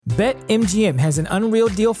BetMGM has an unreal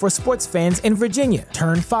deal for sports fans in Virginia.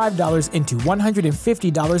 Turn $5 into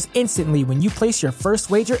 $150 instantly when you place your first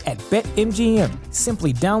wager at BetMGM.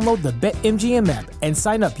 Simply download the BetMGM app and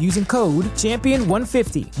sign up using code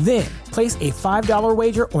Champion150. Then, place a $5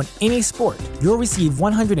 wager on any sport. You'll receive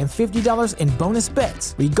 $150 in bonus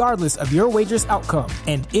bets, regardless of your wager's outcome.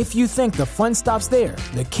 And if you think the fun stops there,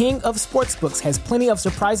 the King of Sportsbooks has plenty of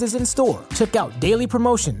surprises in store. Check out daily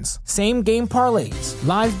promotions, same-game parlays,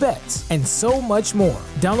 live bets, and so much more.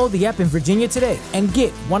 Download the app in Virginia today and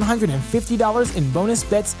get $150 in bonus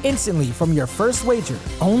bets instantly from your first wager.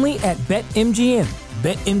 Only at BetMGM.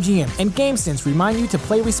 BetMGM and GameSense remind you to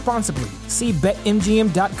play responsibly. See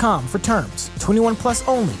BetMGM.com for terms. 21 plus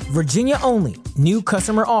only. Virginia only. New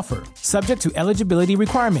customer offer. Subject to eligibility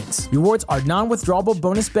requirements. Rewards are non-withdrawable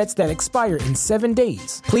bonus bets that expire in 7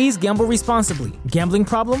 days. Please gamble responsibly. Gambling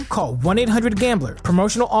problem? Call 1-800-GAMBLER.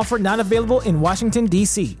 Promotional offer not available in Washington,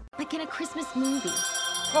 D.C. Like in a Christmas movie.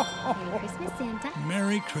 Merry Christmas, Santa.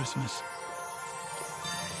 Merry Christmas.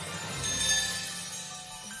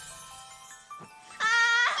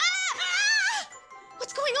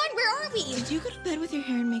 What's going on? Where are we? Did you go to bed with your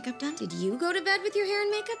hair and makeup done? Did you go to bed with your hair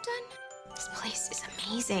and makeup done? This place is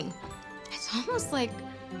amazing. It's almost like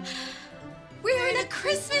we're in a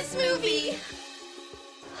Christmas movie.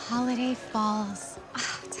 Holiday Falls.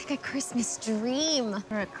 Oh, it's like a Christmas dream.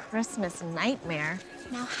 Or a Christmas nightmare.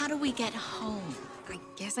 Now, how do we get home? I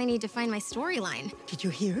guess I need to find my storyline. Did you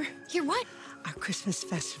hear? Hear what? Our Christmas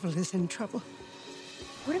festival is in trouble.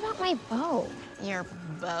 What about my beau? Your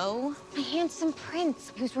beau? My handsome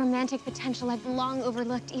prince, whose romantic potential I've long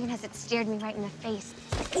overlooked even as it stared me right in the face.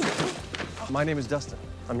 My name is Dustin.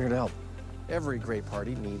 I'm here to help. Every great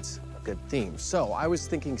party needs a good theme. So I was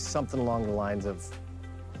thinking something along the lines of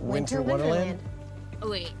Winter Wonderland.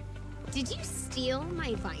 Oh, wait, did you steal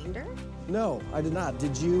my binder? No, I did not.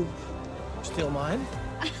 Did you steal mine?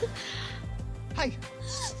 Hi.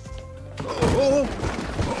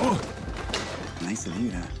 Nice of you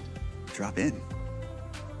to drop in.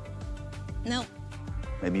 No.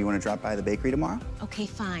 Maybe you want to drop by the bakery tomorrow? Okay,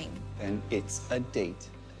 fine. Then it's a date.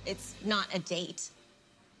 It's not a date.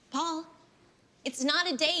 Paul, it's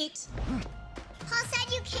not a date. Paul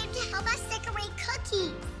said you came to help us decorate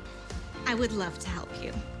cookies. I would love to help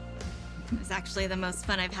you. It was actually the most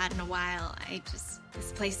fun I've had in a while.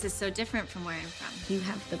 This place is so different from where I'm from. You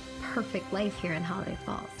have the perfect life here in Holiday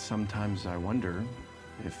Falls. Sometimes I wonder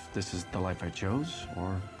if this is the life I chose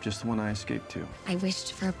or just the one I escaped to. I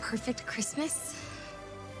wished for a perfect Christmas,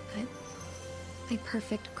 but my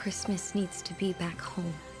perfect Christmas needs to be back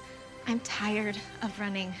home. I'm tired of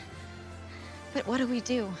running. But what do we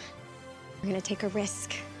do? We're gonna take a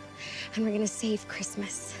risk, and we're gonna save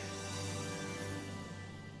Christmas.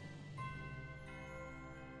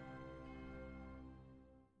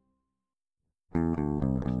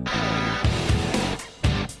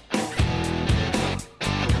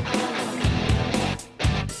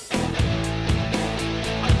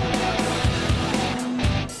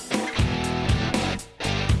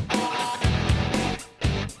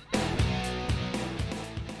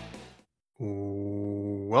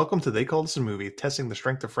 Welcome to They Call This a Movie, testing the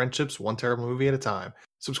strength of friendships one terrible movie at a time.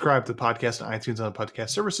 Subscribe to the podcast on iTunes and on podcast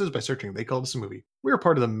services by searching They Call This a Movie. We are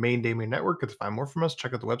part of the Main Damien Network, and to find more from us,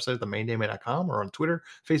 check out the website at themaindamien.com or on Twitter,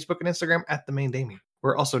 Facebook, and Instagram at The Main Damien.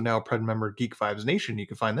 We're also now a proud member of Geek Vibes Nation. You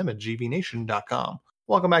can find them at gvnation.com.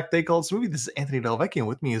 Welcome back to They Call This a Movie. This is Anthony Delvecchio, and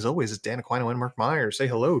with me as always is Dan Aquino and Mark Myers. Say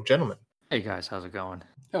hello, gentlemen. Hey guys, how's it going?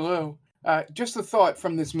 Hello. Just a thought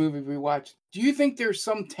from this movie we watched. Do you think there's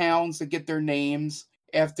some towns that get their names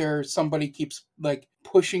after somebody keeps like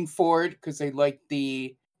pushing for it because they like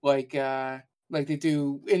the like they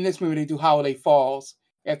do in this movie? They do Holiday Falls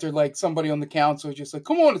after like somebody on the council was just like,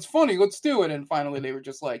 come on, it's funny, let's do it, and finally they were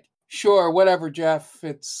just like, sure, whatever, Jeff,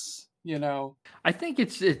 it's, you know. I think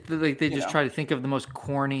it's like they just try to think of the most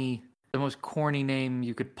corny name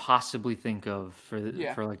you could possibly think of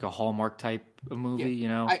for like a Hallmark type of movie, you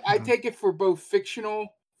know. I take it for both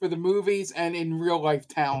fictional, for the movies, and in real life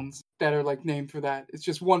towns that are like named for that. It's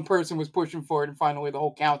just one person was pushing for it, and finally the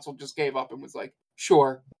whole council just gave up and was like,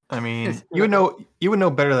 sure. I mean, you would know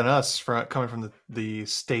better than us for coming from the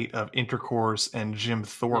state of intercourse and Jim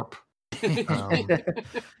Thorpe.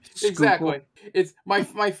 Exactly. It's my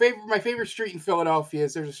favorite street in Philadelphia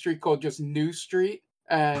is there's a street called just New Street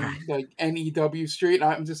and like NEW Street.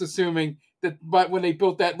 I'm just assuming that, but when they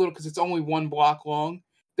built that little, because it's only one block long,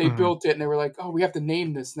 they built it and they were like, oh, we have to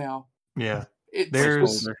name this now. Yeah.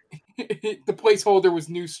 The placeholder was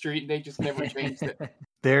New Street and they just never changed it.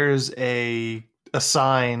 There's a a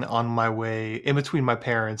sign on my way in between my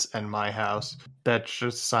parents and my house that's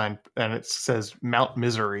just a sign, and it says Mount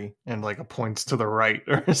Misery and like it points to the right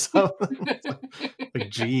or something. Like,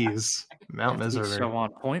 geez, Mount Misery. So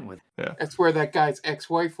on point with it. Yeah. That's where that guy's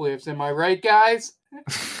ex-wife lives. Am I right, guys?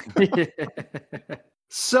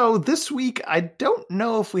 So this week, I don't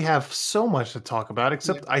know if we have so much to talk about,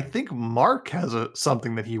 except I think Mark has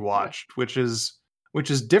something that he watched, which is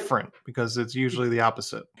different because it's usually the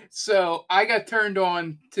opposite. So I got turned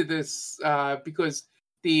on to this because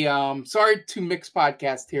the sorry to mix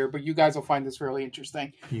podcast here, but you guys will find this really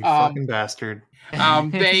interesting. You fucking bastard.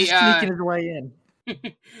 They sneaking his way in.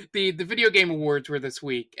 the Video Game Awards were this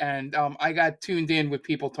week, and I got tuned in with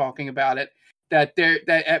people talking about it. That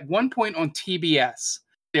at one point on TBS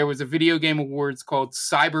there was a Video Game Awards called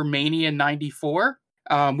Cybermania '94,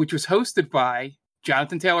 which was hosted by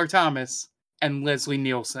Jonathan Taylor Thomas and Leslie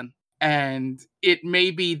Nielsen, and it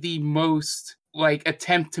may be the most like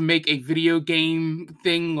attempt to make a video game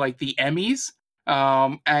thing like the Emmys,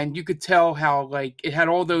 and you could tell how like it had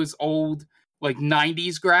all those old like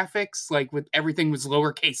 90s graphics, like with everything was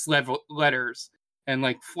lowercase letters and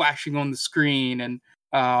like flashing on the screen, and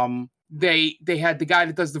they had the guy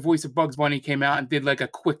that does the voice of Bugs Bunny came out and did like a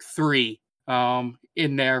quick 3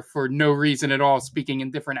 in there for no reason at all, speaking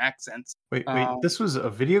in different accents. Wait, this was a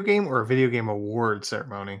video game or a video game award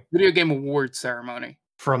ceremony? Video Game Award ceremony.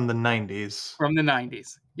 From the 90s. From the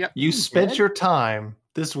 90s. Yep. You spent your time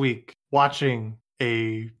this week watching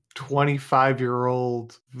a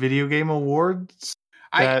 25-year-old video game awards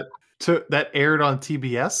that aired on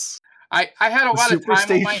TBS? I had a lot of time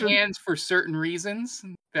on my Superstation? hands for certain reasons.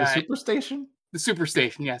 The Superstation? The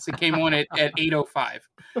Superstation, yes. It came on at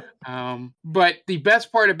 8:05. But the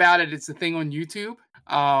best part about it is the thing on YouTube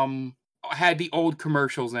had the old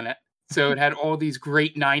commercials in it. So it had all these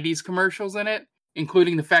great 90s commercials in it,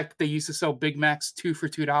 including the fact that they used to sell Big Macs 2 for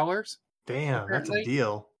 $2. Damn, apparently. That's a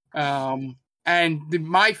deal. And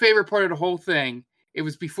my favorite part of the whole thing, it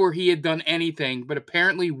was before he had done anything, but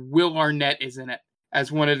apparently Will Arnett is in it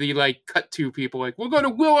as one of the like cut to people. Like, we'll go to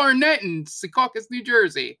Will Arnett in Secaucus, New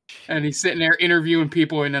Jersey. And he's sitting there interviewing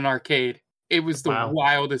people in an arcade. It was the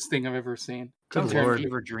wildest thing I've ever seen. Sounds like a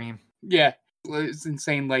fever dream. Yeah, it was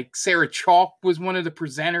insane. Like Sarah Chalk was one of the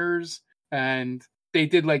presenters, and they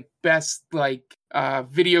did like best like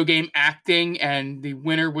video game acting, and the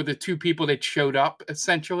winner were the two people that showed up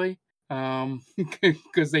essentially.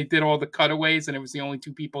 Because they did all the cutaways and it was the only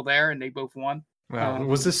two people there and they both won. Wow.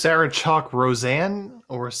 Was this Sarah Chalk Roseanne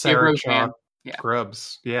or Sarah Chalk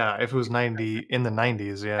Grubbs? Yeah, if it was in the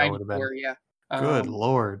 90s, yeah, it would have been. Yeah. Good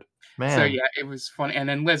Lord. Man. So yeah, it was fun. And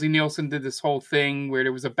then Leslie Nielsen did this whole thing where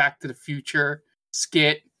there was a Back to the Future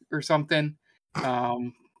skit or something.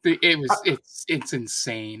 It's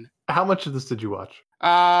insane. How much of this did you watch?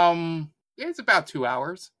 It's about 2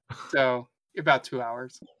 hours. So about 2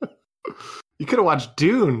 hours. You could have watched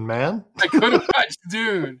Dune, man. I could have watched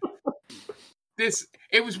Dune.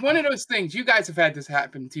 It was one of those things. You guys have had this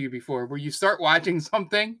happen to you before, where you start watching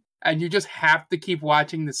something and you just have to keep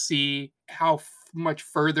watching to see how much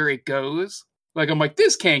further it goes. Like, I'm like,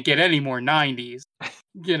 this can't get any more 90s,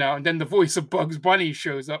 and then the voice of Bugs Bunny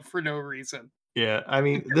shows up for no reason. Yeah, I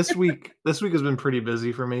mean, this week has been pretty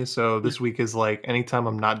busy for me. So this week is like, anytime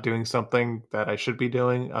I'm not doing something that I should be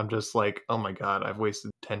doing, I'm just like, oh my God, I've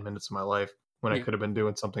wasted 10 minutes of my life when I could have been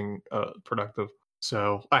doing something productive.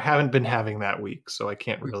 So I haven't been having that week, so I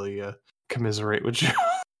can't really commiserate with you.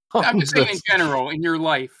 I'm just saying in general, in your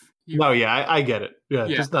life. No, yeah, I get it. Yeah,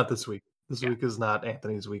 just not this week. This week is not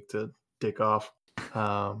Anthony's week to dick off.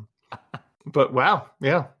 But wow,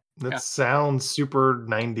 yeah. That sounds super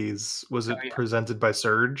 90s. Was it presented by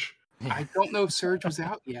Surge? I don't know if Surge was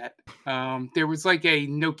out yet. There was like a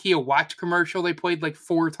Nokia watch commercial they played like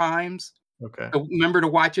 4 times. Okay. Remember the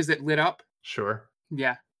watches that lit up? Sure.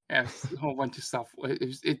 Yeah. A whole bunch of stuff.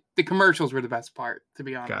 The commercials were the best part, to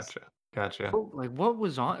be honest. Gotcha. Like, what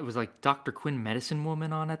was on? It was like Dr. Quinn Medicine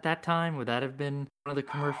Woman on at that time. Would that have been one of the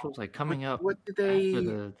commercials? Like coming up. What did they...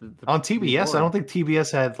 on TBS? I don't think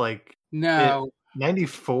TBS had like... No.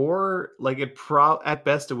 94, like at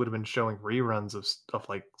best it would have been showing reruns of stuff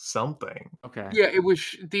like something. Okay. Yeah, it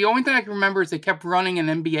was the only thing I can remember is they kept running an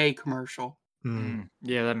NBA commercial.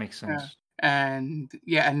 Yeah, that makes sense. And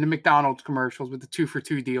the McDonald's commercials with the 2 for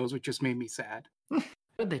 2 deals, which just made me sad. How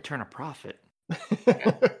did they turn a profit?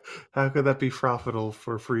 How could that be profitable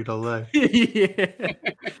for Frito-Lay?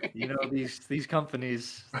 Yeah. These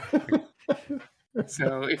companies.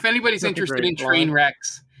 So if anybody's interested in train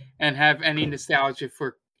wrecks and have any nostalgia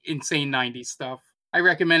for insane 90s stuff, I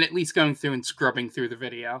recommend at least going through and scrubbing through the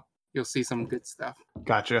video. You'll see some good stuff.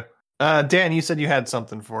 Gotcha. Dan, you said you had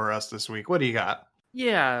something for us this week. What do you got?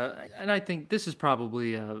 Yeah, and I think this is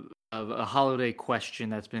probably a holiday question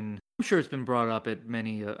that's been, I'm sure it's been brought up at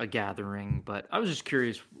many a gathering, but I was just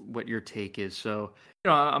curious what your take is. So,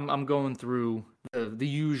 I'm going through the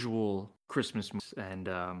usual Christmas movies, and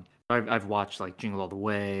I've watched like Jingle All the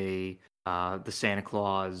Way, the Santa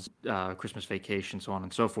Claus, Christmas Vacation, so on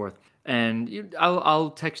and so forth. And I'll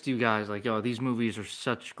text you guys like, "Oh, these movies are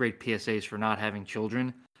such great PSAs for not having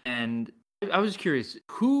children." And I was curious,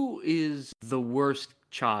 who is the worst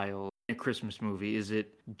child in a Christmas movie? Is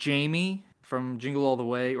it Jamie from Jingle All the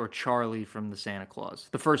Way or Charlie from the Santa Claus,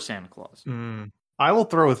 the first Santa Claus? I will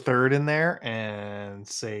throw a third in there and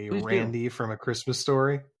say Please Randy from A Christmas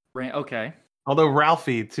Story. Okay. Although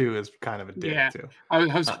Ralphie too is kind of a dick too. I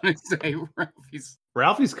was going to say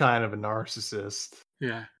Ralphie's kind of a narcissist.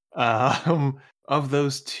 Yeah. Of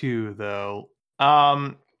those two though,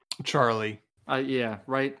 Charlie. Yeah,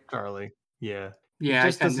 right. Charlie. Yeah. Yeah,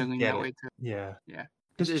 just I doesn't tend to get that it. way too. Yeah. Yeah.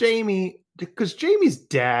 Because Jamie's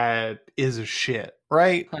dad is a shit,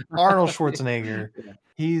 right? Arnold Schwarzenegger. Yeah.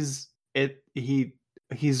 He's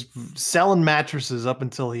selling mattresses up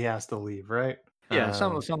until he has to leave, right? Yeah,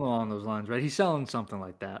 something along those lines, right? He's selling something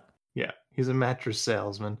like that. Yeah, he's a mattress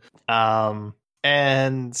salesman.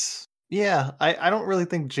 And yeah, I don't really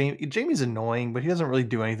think Jamie's annoying, but he doesn't really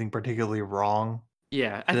do anything particularly wrong.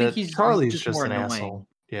 Yeah, I think Charlie's just just more an annoying. asshole.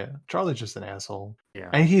 Yeah, Charlie's just an asshole. Yeah.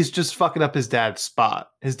 And he's just fucking up his dad's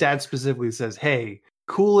spot. His dad specifically says, "Hey,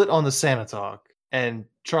 cool it on the Santa talk." And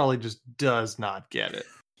Charlie just does not get it.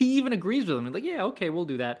 He even agrees with him. He's like, yeah, okay, we'll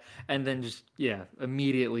do that. And then just,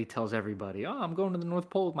 immediately tells everybody, oh, I'm going to the North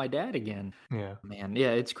Pole with my dad again. Yeah. Man, yeah,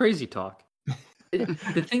 it's crazy talk.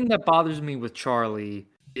 The thing that bothers me with Charlie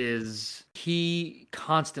is he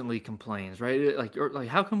constantly complains, right? Like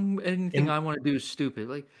how come anything I want to do is stupid?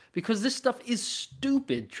 Like, because this stuff is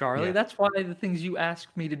stupid, Charlie. Yeah. That's why the things you ask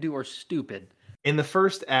me to do are stupid. In the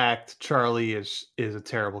first act, Charlie is a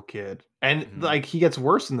terrible kid. And like he gets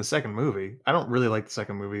worse in the second movie. I don't really like the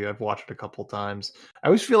second movie. I've watched it a couple times. I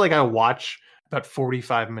always feel like I watch about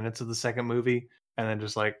 45 minutes of the second movie and then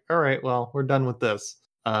just like, all right, well, we're done with this.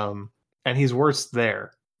 And he's worse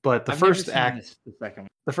there. But the first act,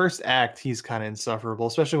 he's kind of insufferable,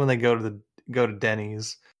 especially when they go to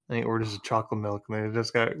Denny's and he orders a chocolate milk and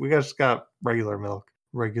we just got regular milk.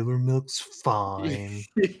 Regular milk's fine.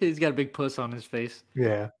 He's got a big puss on his face.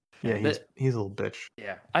 Yeah. Yeah, he's a little bitch.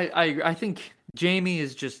 Yeah. I think Jamie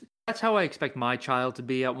is just, that's how I expect my child to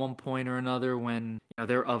be at one point or another when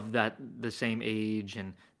they're of the same age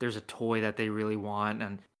and there's a toy that they really want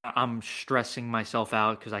and I'm stressing myself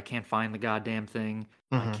out because I can't find the goddamn thing.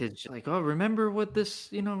 My kid's like, oh, remember what the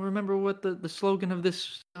slogan of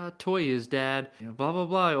this toy is, Dad? Blah blah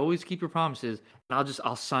blah. Always keep your promises. And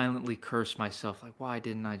I'll silently curse myself, like, why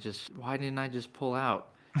didn't I just pull out?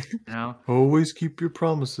 Always keep your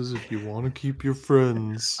promises if you want to keep your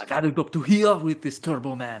friends. I gotta go to here with this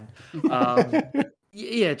Turbo Man.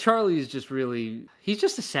 Yeah, Charlie is just he's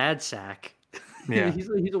just a sad sack. Yeah, he's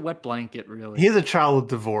a wet blanket, really. He's a child of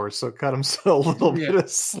divorce, so cut him a little bit of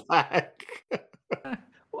slack.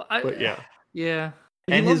 But yeah,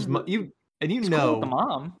 and the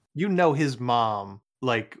mom, his mom,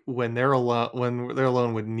 like when they're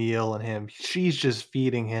alone with Neil and him, she's just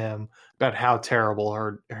feeding him about how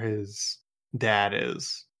terrible his dad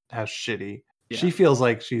is, how shitty. Yeah. She feels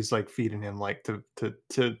like she's like feeding him like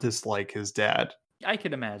to dislike his dad. I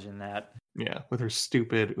could imagine that. Yeah, with her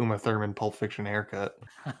stupid Uma Thurman Pulp Fiction haircut.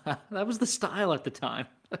 That was the style at the time.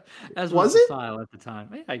 Was it? Style at the time?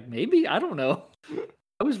 Maybe, I don't know.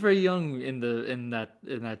 I was very young in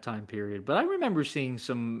that time period, but I remember seeing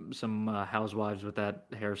some housewives with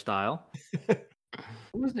that hairstyle.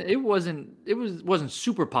 It wasn't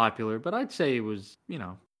super popular, but I'd say it was.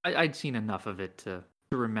 I'd seen enough of it to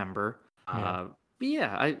remember. Yeah. But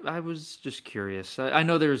yeah, I was just curious. I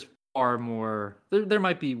know there's far more. There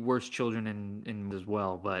might be worse children in as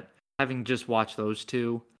well, but having just watched those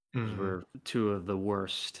two, those were two of the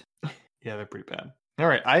worst. Yeah, they're pretty bad. All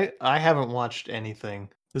right, I haven't watched anything.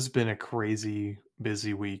 This has been a crazy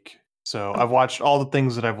busy week. So I've watched all the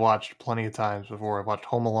things that I've watched plenty of times before. I've watched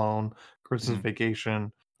Home Alone, Christmas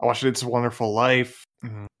Vacation. I watched It's a Wonderful Life.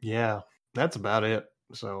 Yeah, that's about it.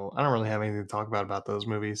 So I don't really have anything to talk about those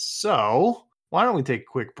movies. So why don't we take a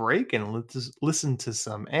quick break and let's listen to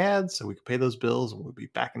some ads so we can pay those bills, and we'll be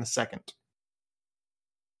back in a second.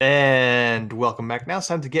 And welcome back. Now it's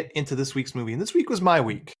time to get into this week's movie. And this week was my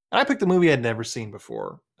week. And I picked a movie I'd never seen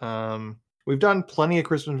before. We've done plenty of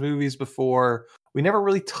Christmas movies before. We never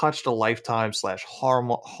really touched a Lifetime /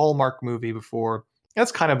 Hallmark movie before.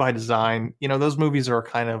 That's kind of by design. Those movies are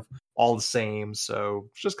kind of all the same. So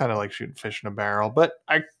it's just kind of like shooting fish in a barrel. But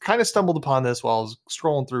I kind of stumbled upon this while I was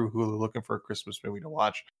scrolling through Hulu looking for a Christmas movie to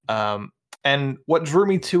watch. And what drew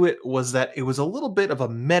me to it was that it was a little bit of a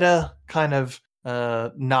meta kind of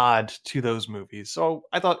nod to those movies. So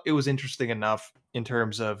I thought it was interesting enough in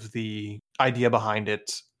terms of the idea behind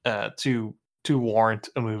it to warrant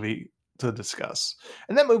a movie to discuss.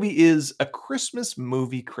 And that movie is A Christmas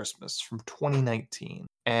Movie Christmas from 2019.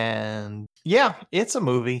 And yeah, it's a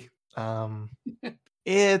movie.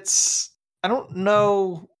 It's, I don't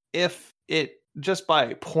know if it, just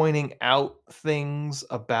by pointing out things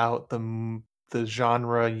about the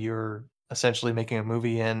genre you're essentially making a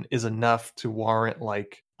movie in is enough to warrant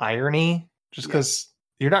like irony, just because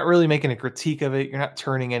you're not really making a critique of it. You're not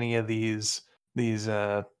turning any of these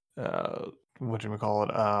what do we call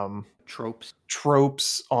it?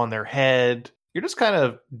 Tropes on their head. You're just kind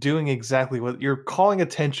of doing exactly what you're calling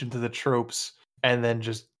attention to the tropes and then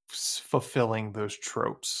just fulfilling those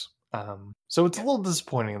tropes. So it's a little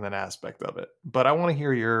disappointing in that aspect of it, but I want to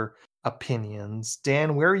hear your opinions.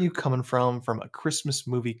 Dan, where are you coming from A Christmas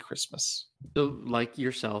Movie Christmas? So, like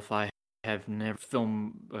yourself, I have never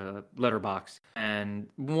filmed Letterboxd, and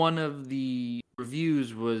one of the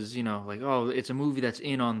reviews was, like, oh, it's a movie that's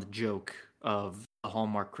in on the joke of a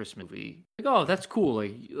Hallmark Christmas movie. Like, oh, that's cool.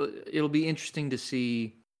 Like, it'll be interesting to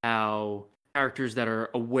see how characters that are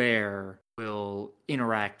aware will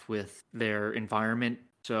interact with their environment.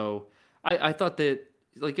 So I thought that,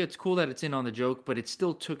 like, it's cool that it's in on the joke, but it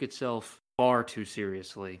still took itself far too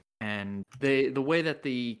seriously. And the way that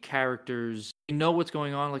the characters know what's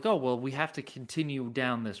going on, like, oh, well, we have to continue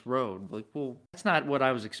down this road. Like, well, that's not what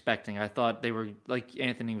I was expecting. I thought they were, like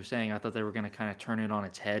Anthony was saying, I thought they were going to kind of turn it on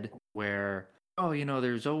its head, where, oh,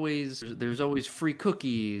 there's always free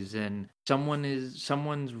cookies, and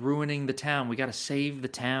someone's ruining the town. We got to save the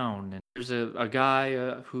town. And there's a guy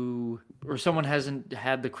or someone hasn't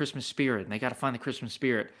had the Christmas spirit, and they got to find the Christmas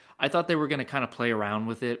spirit. I thought they were going to kind of play around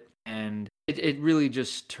with it, and it really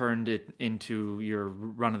just turned it into your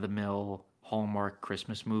run-of-the-mill Hallmark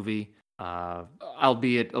Christmas movie,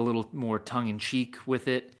 albeit a little more tongue-in-cheek with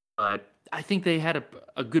it. But I think they had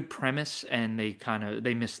a good premise, and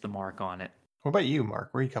they missed the mark on it. What about you, Mark?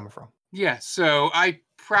 Where are you coming from? Yeah, so I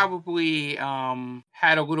probably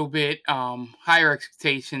had a little bit higher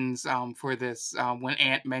expectations for this when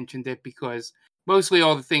Ant mentioned it, because mostly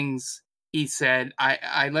all the things he said,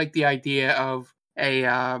 I like the idea of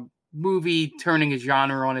a movie turning a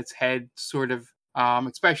genre on its head, sort of,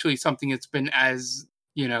 especially something that's been as,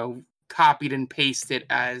 copied and pasted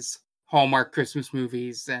as Hallmark Christmas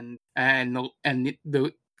movies and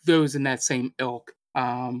those in that same ilk.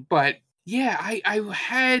 But yeah,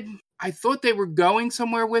 I thought they were going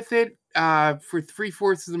somewhere with it. For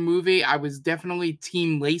 3/4 of the movie, I was definitely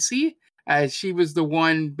Team Lacey, as she was the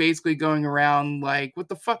one basically going around like, what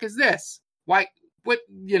the fuck is this? Why, what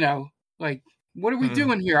are we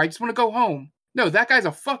doing here? I just want to go home. No, that guy's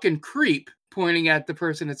a fucking creep, pointing at the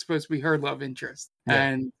person that's supposed to be her love interest. Yeah.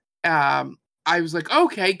 And I was like,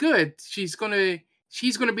 okay, good. She's gonna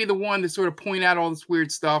be the one to sort of point out all this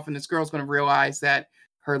weird stuff, and this girl's gonna realize that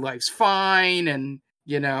her life's fine, and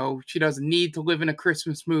she doesn't need to live in a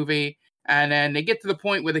Christmas movie. And then they get to the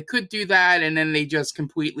point where they could do that, and then they just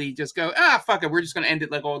completely just go, fuck it, we're just gonna end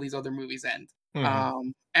it like all these other movies end.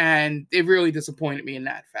 Mm-hmm. And it really disappointed me in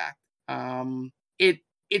that fact.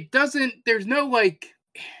 It doesn't, there's no, like,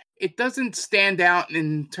 it doesn't stand out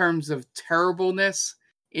in terms of terribleness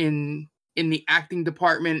in the acting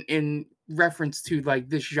department in reference to, like,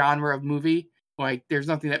 this genre of movie. Like, there's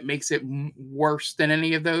nothing that makes it worse than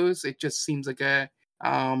any of those. It just seems like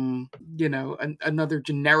another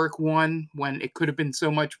generic one when it could have been so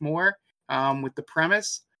much more with the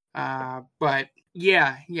premise. But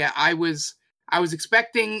yeah, I was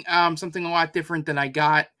expecting something a lot different than I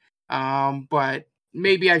got. But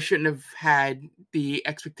maybe I shouldn't have had the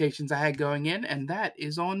expectations I had going in, and that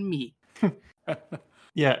is on me.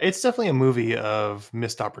 Yeah, it's definitely a movie of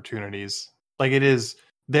missed opportunities. Like,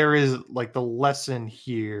 there is, like, the lesson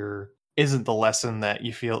here isn't the lesson that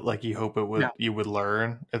you feel like you hope you would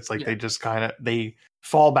learn. It's like they just they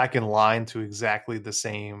fall back in line to exactly the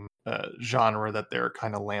same genre that they're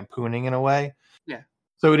kind of lampooning in a way. Yeah.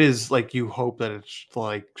 So it is like you hope that it's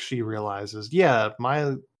like she realizes, I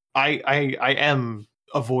am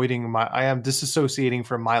disassociating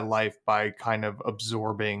from my life by kind of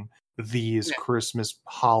absorbing these Christmas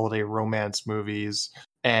holiday romance movies,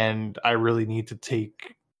 and I really need to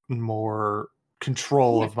take more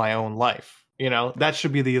control of my own life. That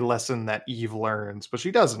should be the lesson that Eve learns, but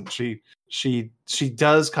she doesn't. She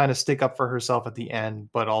does kind of stick up for herself at the end,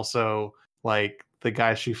 but also, like, the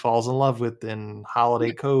guy she falls in love with in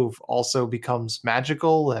Holiday Cove also becomes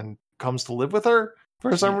magical and comes to live with her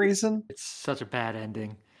for some reason. It's such a bad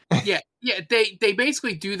ending. Yeah. They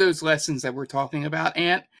basically do those lessons that we're talking about,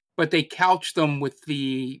 Ant, but they couch them with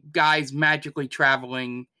the guys magically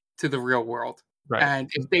traveling to the real world. Right. And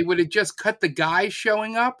if they would have just cut the guys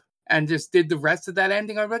showing up and just did the rest of that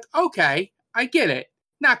ending, I'd be like, okay, I get it.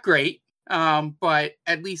 Not great. But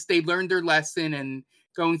at least they learned their lesson, and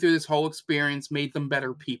going through this whole experience made them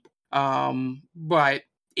better people. But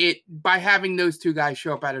by having those two guys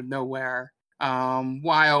show up out of nowhere,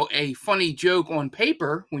 while a funny joke on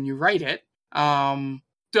paper when you write it,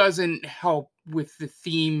 doesn't help with the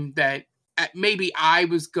theme that maybe I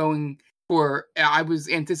was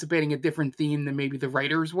anticipating a different theme than maybe the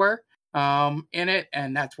writers were in it,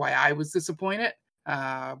 and that's why I was disappointed.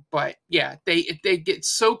 But yeah, they get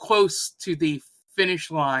so close to the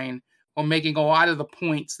finish line on making a lot of the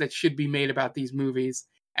points that should be made about these movies,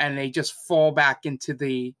 and they just fall back into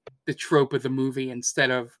the trope of the movie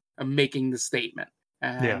instead of making the statement.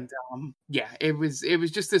 And it was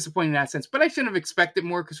just disappointing in that sense. But I shouldn't have expected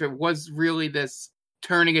more, because it was really this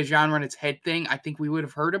turning a genre on its head thing. I think we would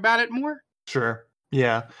have heard about it more. Sure.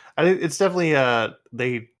 Yeah. It's definitely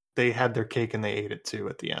they had their cake and they ate it too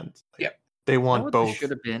at the end. Yep. They want both. This should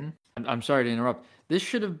have been. I'm sorry to interrupt. This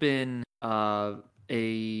should have been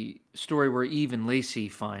a story where Eve and Lacey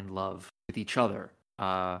find love with each other,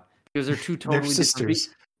 because they're two totally they're sisters.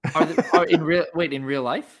 In real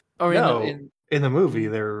life? Or no, in the movie,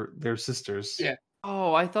 they're sisters. Yeah.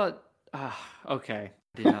 Oh, I thought. Okay,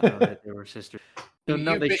 I did not know that they were sisters. So,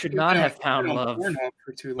 no, they should not have found love.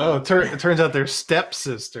 For too long. Oh, it turns out they're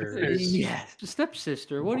stepsisters. Yeah,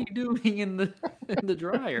 stepsister. What are you doing in the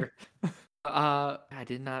dryer? I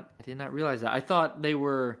did not realize that. I thought they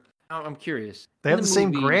were. I'm curious. They have the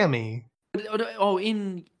same Grammy. Oh,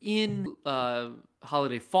 in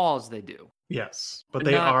Holiday Falls they do. Yes, but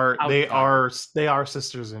they are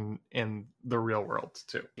sisters in the real world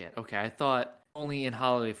too. Yeah. Okay. I thought only in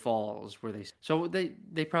Holiday Falls were they. So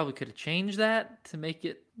they probably could have changed that to make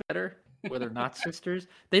it better. Where they're not sisters,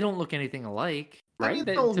 they don't look anything alike, right?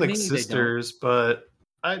 They don't look sisters, but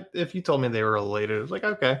if you told me they were related, I was like,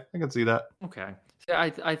 okay, I can see that. Okay.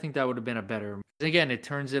 I think that would have been a better. Again, it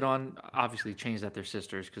turns it on. Obviously, change that they're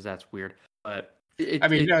sisters, because that's weird. But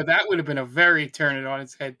that would have been a very turn it on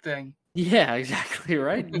its head thing. Yeah, exactly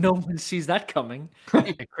right. No one sees that coming.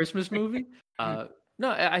 A Christmas movie. No,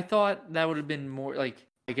 I thought that would have been more like.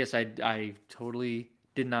 I guess I totally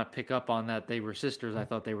did not pick up on that they were sisters. I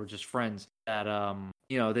thought they were just friends. That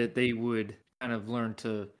that they would kind of learn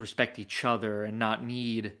to respect each other and not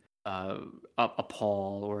need a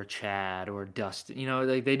Paul or a Chad or a Dustin.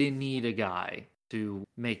 They didn't need a guy to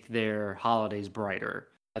make their holidays brighter.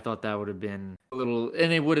 I thought that would have been a little,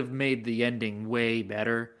 and it would have made the ending way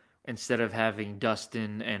better instead of having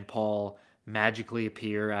Dustin and Paul magically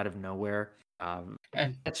appear out of nowhere.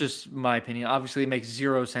 And that's just my opinion. Obviously, it makes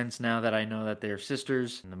zero sense now that I know that they're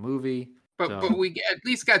sisters in the movie. But we at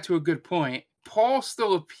least got to a good point. Paul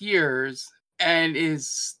still appears and is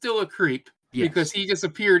still a creep. Yes. Because he just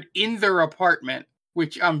appeared in their apartment,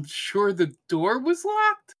 which I'm sure the door was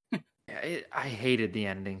locked. I hated the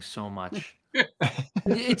ending so much.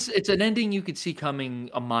 It's an ending you could see coming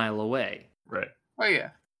a mile away. Right. Oh yeah.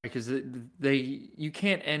 Because you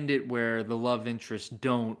can't end it where the love interests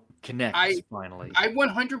don't connect finally. I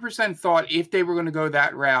 100% thought if they were going to go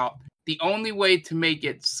that route, the only way to make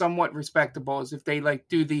it somewhat respectable is if they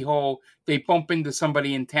do the whole they bump into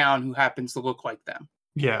somebody in town who happens to look like them.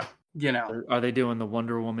 Yeah. Are they doing the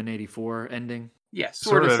Wonder Woman 84 ending? Yeah,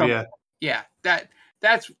 sort of. Yeah.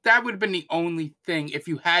 That would have been the only thing if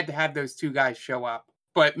you had to have those two guys show up.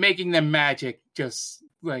 But making them magic, just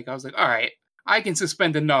I was like, all right, I can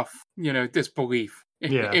suspend enough, disbelief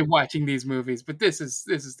in watching these movies. But this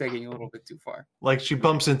is taking a little bit too far. Like she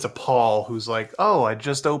bumps into Paul, who's like, "Oh, I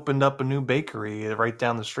just opened up a new bakery right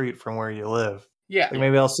down the street from where you live. Yeah,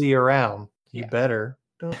 maybe I'll see you around. You better."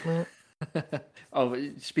 Don't Oh,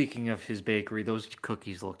 speaking of his bakery, those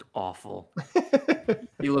cookies looked awful.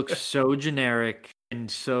 They look so generic and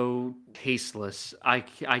so tasteless. I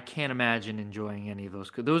can't imagine enjoying any of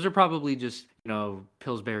those. Those are probably just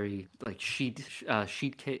Pillsbury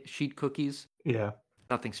sheet cookies. Yeah,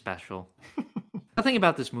 nothing special. Nothing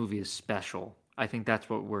about this movie is special. I think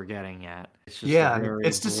that's what we're getting at. It's just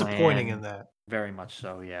it's disappointing in that. Very much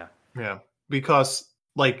so. Yeah. Yeah, because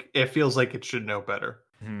it feels like it should know better.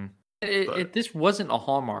 Mm-hmm. This wasn't a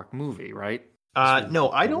Hallmark movie, right? No,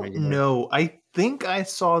 I don't know. I think I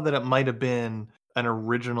saw that it might have been an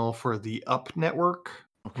original for the Up Network,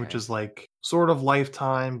 which is sort of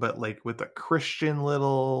Lifetime, but with a Christian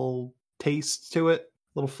little taste to it,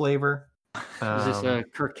 a little flavor. Is this a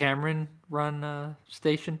Kirk Cameron run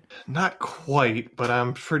station? Not quite, but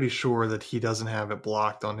I'm pretty sure that he doesn't have it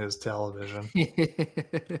blocked on his television.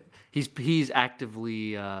 He's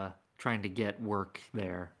actively trying to get work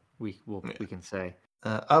there. We can say.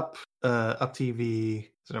 Up TV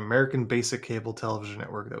is an American basic cable television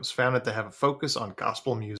network that was founded to have a focus on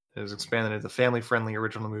gospel music. It has expanded into family-friendly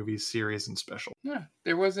original movies, series, and special. Yeah,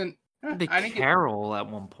 there wasn't. The Carol at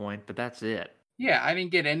one point, but that's it. Yeah, I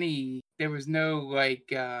didn't get any. There was no like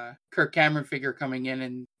Kirk Cameron figure coming in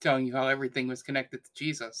and telling you how everything was connected to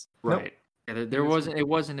Jesus. Right. Nope. Yeah, there wasn't. It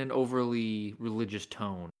wasn't an overly religious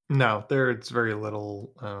tone. No, it's very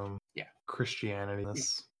little. Christianity. Yeah.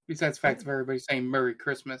 Besides the fact of everybody saying Merry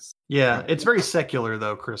Christmas. Yeah, it's very secular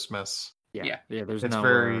though. Christmas. Yeah. There's it's no.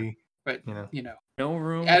 Very. But no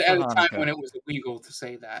room at a time when it was illegal to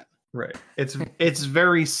say that. Right. It's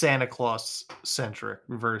very Santa Claus centric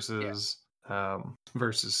versus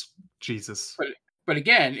Jesus. But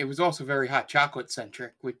again, it was also very hot chocolate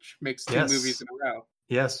centric, which makes two movies in a row.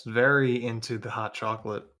 Yes, very into the hot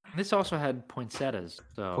chocolate. This also had poinsettias.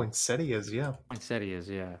 So Poinsettias, yeah. Poinsettias,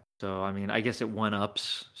 yeah. So I mean, I guess it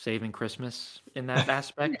one-ups Saving Christmas in that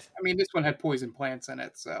aspect. I mean, this one had poison plants in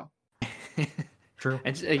it, so. True.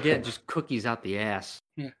 And again, just cookies out the ass.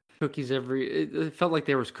 Yeah. Cookies it felt like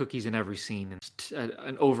there was cookies in every scene. And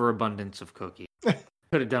an overabundance of cookies. Could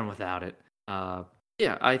have done without it.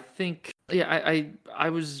 I think. Yeah, I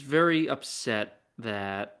was very upset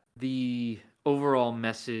that the overall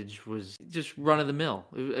message was just run of the mill.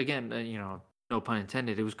 Again, no pun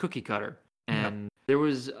intended. It was cookie cutter, and there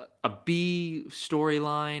was a B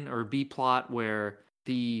storyline or B plot where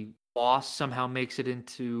the boss somehow makes it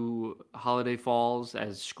into Holiday Falls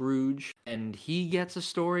as Scrooge, and he gets a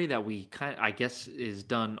story that I guess is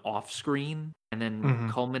done off screen and then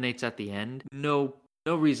culminates at the end. No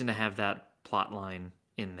reason to have that plot line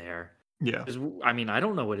in there. Yeah. I mean, I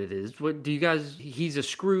don't know what it is. What do you guys? He's a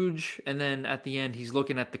Scrooge, and then at the end, he's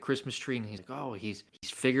looking at the Christmas tree, and he's like, "Oh, he's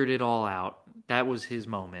figured it all out." That was his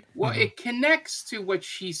moment. Well, it connects to what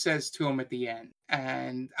she says to him at the end,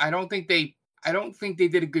 and I don't think they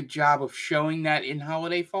did a good job of showing that in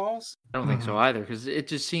Holiday Falls. I don't think so either, because it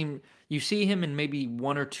just seemed you see him in maybe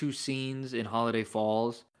one or two scenes in Holiday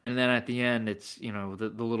Falls, and then at the end, it's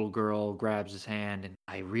the little girl grabs his hand, and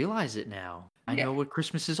I realize it now. I know what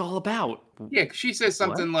Christmas is all about. Yeah, because she says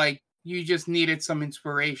something like, "You just needed some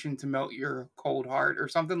inspiration to melt your cold heart," or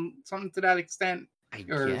something to that extent. I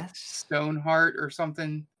guess stone heart or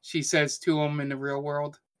something. She says to him in the real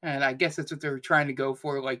world, and I guess that's what they were trying to go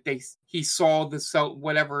for. Like he saw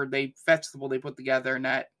whatever festival they put together, and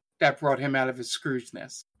that brought him out of his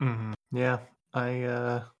Scroogeness. Mm-hmm. Yeah,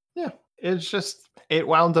 it's just it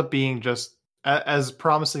wound up being just as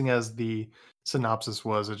promising as the synopsis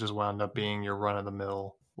was. It just wound up being your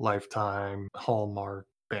run-of-the-mill Lifetime Hallmark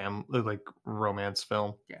romance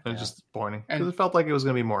film. Yeah, it was just disappointing because it felt like it was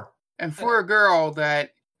going to be more. And for a girl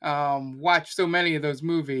that watched so many of those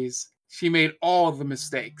movies, she made all of the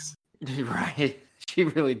mistakes. Right, she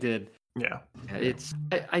really did. Yeah, it's.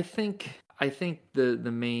 I think the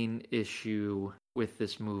main issue with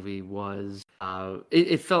this movie was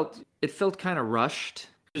it felt kind of rushed.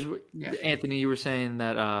 Anthony, you were saying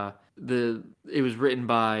that it was written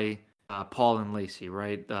by Paul and Lacey,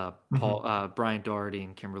 right? Brian Doherty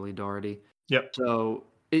and Kimberly Doherty. Yep. So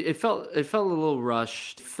it felt a little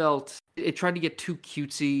rushed. It tried to get too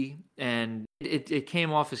cutesy, and it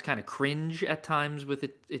came off as kind of cringe at times with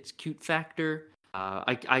its cute factor.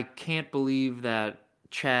 I can't believe that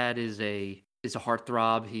Chad is a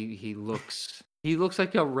heartthrob. He looks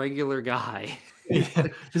like a regular guy. Yeah,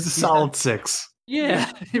 he's a solid 6.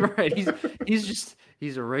 Yeah, right.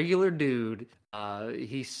 He's a regular dude.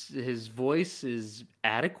 His voice is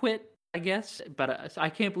adequate, I guess, but I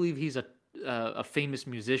can't believe he's a famous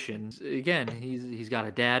musician. Again, he's got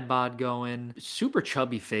a dad bod going, super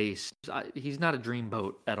chubby face. He's not a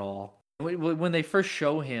dreamboat at all. When they first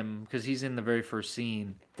show him, because he's in the very first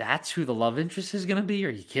scene, that's who the love interest is going to be? Are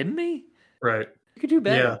you kidding me? Right. You could do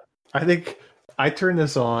better. Yeah, I think I turned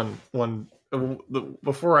this on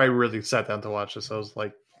before I really sat down to watch this. I was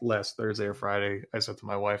like, last Thursday or Friday, I said to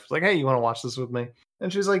my wife, like, "Hey, you want to watch this with me?"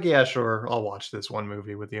 And she's like, "Yeah, sure, I'll watch this one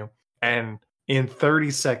movie with you." And in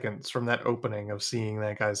 30 seconds from that opening of seeing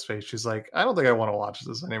that guy's face, she's like, "I don't think I want to watch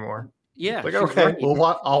this anymore." Yeah, like, okay, right.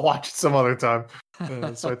 I'll watch it some other time.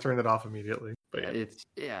 So I turned it off immediately. But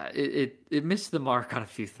it missed the mark on a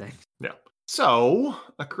few things. Yeah. So,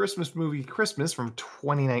 A Christmas Movie Christmas from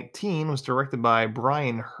 2019 was directed by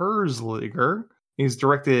Brian Herzliger. He's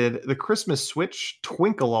directed The Christmas Switch,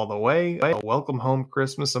 Twinkle All the Way, Welcome Home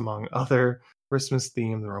Christmas, among other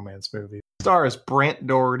Christmas-themed romance movie. Stars Brant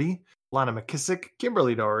Doherty, Lana McKissick,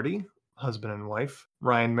 Kimberly Doherty, husband and wife,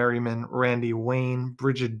 Ryan Merriman, Randy Wayne,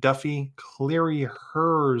 Bridget Duffy, Clary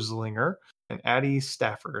Herzlinger, and Addie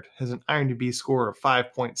Stafford. Has an IMDb score of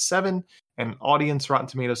 5.7 and an audience Rotten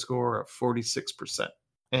Tomato score of 46%.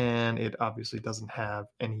 And it obviously doesn't have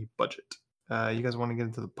any budget. You guys want to get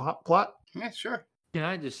into the plot? Yeah, sure. Can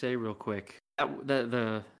I just say real quick,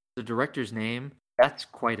 the director's name, that's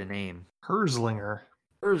quite a name. Herzlinger.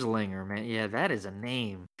 Herzlinger, man. Yeah, that is a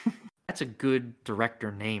name. That's a good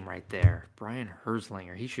director name right there. Brian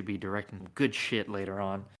Herzlinger. He should be directing good shit later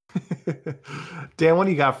on. Dan, what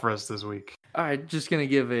do you got for us this week? All right, just going to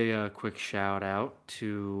give a quick shout out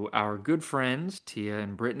to our good friends, Tia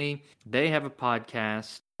and Brittany. They have a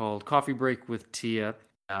podcast called Coffee Break with Tia.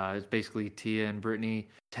 It's basically Tia and Brittany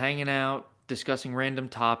hanging out, discussing random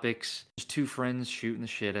topics. Just two friends shooting the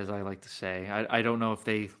shit, as I like to say. I don't know if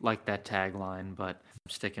they like that tagline, but I'm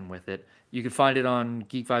sticking with it. You can find it on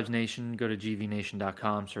Geek Vibes Nation. Go to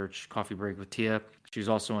gvnation.com, search Coffee Break with Tia. She's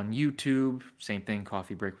also on YouTube. Same thing,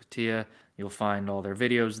 Coffee Break with Tia. You'll find all their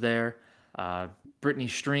videos there. Brittany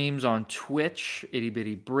streams on Twitch, Itty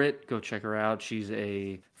Bitty Brit. Go check her out. She's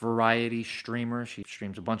a variety streamer. She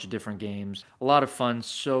streams a bunch of different games. A lot of fun.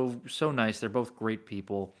 So nice. They're both great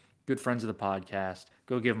people. Good friends of the podcast.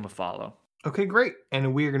 Go give them a follow. Okay, great.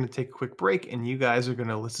 And we're going to take a quick break, and you guys are going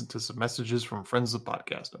to listen to some messages from friends of the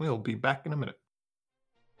podcast. And we'll be back in a minute.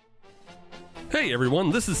 Hey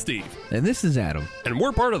everyone, this is Steve. And this is Adam. And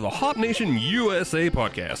we're part of the Hop Nation USA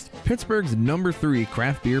podcast, Pittsburgh's #3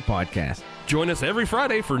 craft beer podcast. Join us every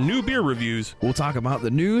Friday for new beer reviews. We'll talk about the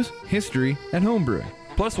news, history, and homebrewing.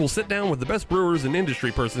 Plus, we'll sit down with the best brewers and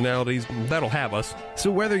industry personalities that'll have us.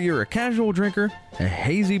 So whether you're a casual drinker, a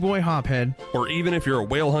hazy boy hophead, or even if you're a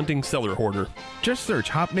whale hunting cellar hoarder, just search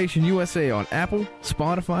Hop Nation USA on Apple,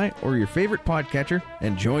 Spotify, or your favorite podcatcher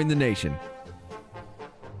and join the nation.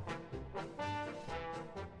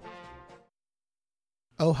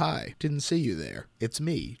 Oh, hi. Didn't see you there. It's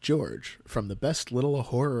me, George, from the best little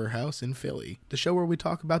horror house in Philly, the show where we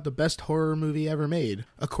talk about the best horror movie ever made,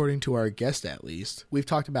 according to our guest at least. We've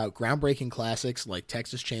talked about groundbreaking classics like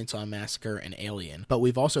Texas Chainsaw Massacre and Alien, but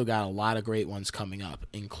we've also got a lot of great ones coming up,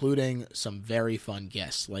 including some very fun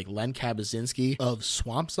guests like Len Kabaczynski of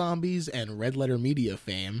Swamp Zombies and Red Letter Media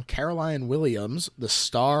fame, Caroline Williams, the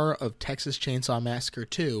star of Texas Chainsaw Massacre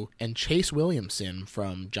 2, and Chase Williamson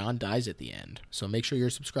from John Dies at the End. So make sure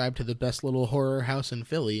you're subscribed to the best little horror house in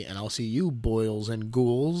Philly, and I'll see you boils and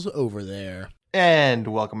ghouls over there. And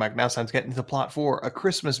welcome back. Now it's time to get into the plot for A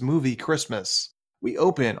Christmas Movie Christmas. We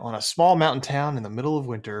open on a small mountain town in the middle of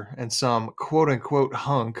winter, and some quote-unquote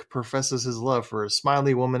hunk professes his love for a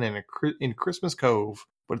smiley woman in Christmas Cove.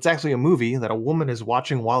 But it's actually a movie that a woman is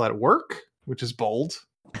watching while at work, which is bold.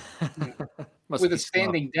 With a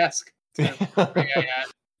standing desk. Yeah.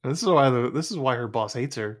 This is why her boss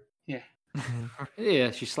hates her. Yeah.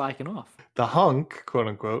 Yeah, she's slacking off. The hunk, quote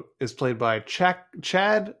unquote, is played by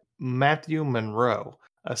Chad Matthew Monroe,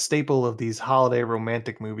 a staple of these holiday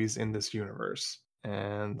romantic movies in this universe.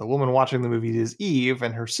 And the woman watching the movie is Eve,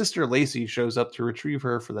 and her sister Lacey shows up to retrieve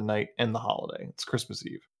her for the night and the holiday. It's Christmas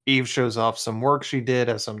Eve. Eve shows off some work she did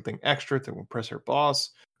as something extra to impress her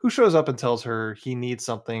boss, who shows up and tells her he needs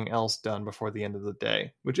something else done before the end of the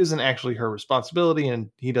day, which isn't actually her responsibility, and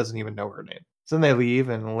he doesn't even know her name. So then they leave,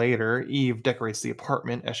 and later, Eve decorates the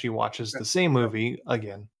apartment as she watches the same movie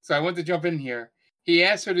again. So I want to jump in here. He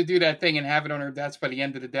asked her to do that thing and have it on her desk by the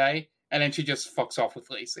end of the day, and then she just fucks off with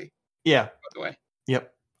Lacey. Yeah. By the way.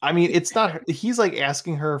 Yep. I mean, it's not... He's like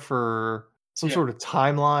asking her for some sort of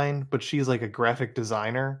timeline, but she's like a graphic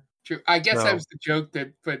designer. True. I guess that was the joke,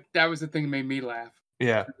 but that was the thing that made me laugh.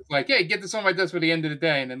 Yeah. It was like, hey, get this on my desk by the end of the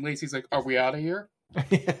day, and then Lacey's like, are we out of here?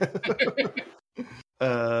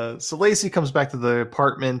 So Lacey comes back to the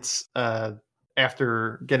apartment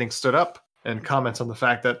after getting stood up and comments on the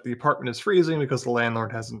fact that the apartment is freezing because the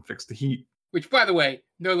landlord hasn't fixed the heat. Which, by the way,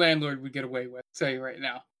 no landlord would get away with, I'll tell you right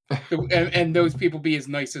now. and those people be as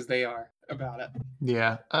nice as they are about it.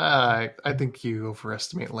 Yeah, I think you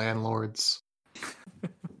overestimate landlords.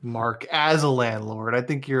 Mark, as a landlord, I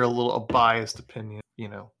think you're a biased opinion, you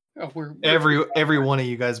know. Oh, every one of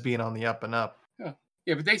you guys being on the up and up. Oh.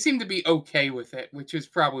 Yeah, but they seem to be okay with it, which is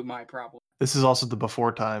probably my problem. This is also the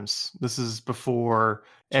before times. This is before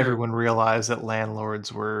everyone realized that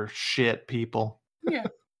landlords were shit people. Yeah.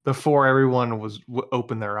 Before everyone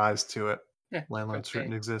opened their eyes to it. Yeah. Landlords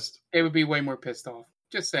shouldn't exist. They would be way more pissed off.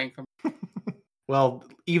 Just saying. Well,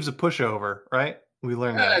 Eve's a pushover, right? We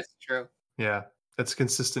learned that. That's true. Yeah. That's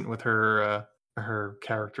consistent with her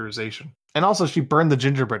characterization. And also, she burned the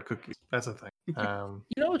gingerbread cookies. That's a thing. You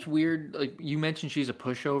know what's weird? Like you mentioned, she's a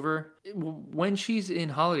pushover. When she's in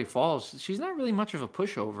Holiday Falls, she's not really much of a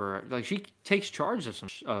pushover. Like she takes charge of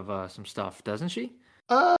some stuff, doesn't she?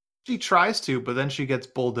 She tries to, but then she gets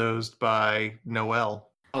bulldozed by Noelle.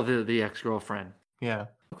 Oh, the ex-girlfriend. Yeah.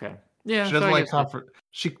 Okay. Yeah. She doesn't like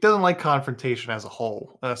She doesn't like confrontation as a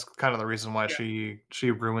whole. That's kind of the reason why she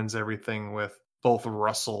ruins everything with both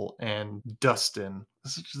Russell and Dustin.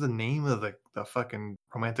 This is just the name of the fucking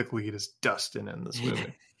romantic lead is Dustin in this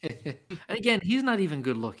movie. And again, he's not even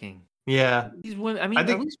good looking. Yeah. I think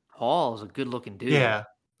at least Paul's a good looking dude. Yeah.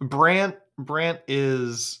 Brant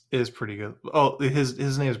is pretty good. Oh,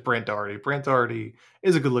 his name is Brant Doherty. Brant Doherty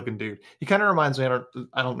is a good looking dude. He kind of reminds me.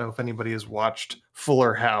 I don't know if anybody has watched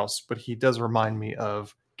Fuller House, but he does remind me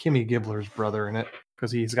of Kimmy Gibbler's brother in it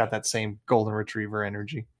because he's got that same golden retriever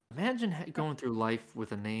energy. Imagine going through life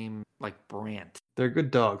with a name like Brant. They're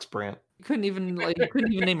good dogs, Brant. You couldn't even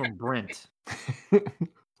name him Brent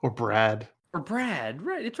or Brad. Or Brad,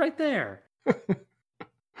 right? It's right there.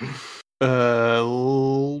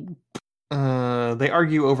 They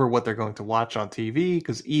argue over what they're going to watch on TV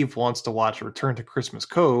because Eve wants to watch Return to Christmas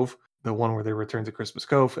Cove, the one where they return to Christmas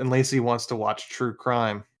Cove, and Lacey wants to watch True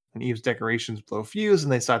Crime. And Eve's decorations blow fuse,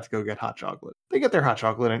 and they decide to go get hot chocolate. They get their hot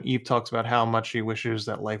chocolate, and Eve talks about how much she wishes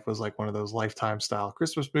that life was like one of those Lifetime-style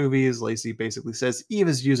Christmas movies. Lacey basically says Eve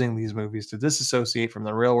is using these movies to disassociate from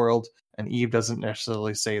the real world, and Eve doesn't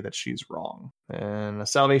necessarily say that she's wrong. And a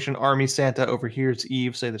Salvation Army Santa overhears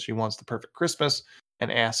Eve say that she wants the perfect Christmas,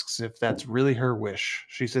 and asks if that's really her wish.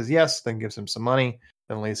 She says yes, then gives him some money.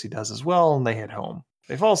 Then Lacey does as well, and they head home.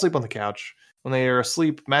 They fall asleep on the couch. When they are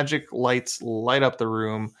asleep, magic lights light up the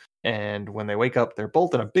room, and when they wake up, they're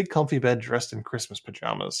both in a big comfy bed dressed in Christmas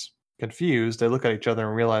pajamas. Confused, they look at each other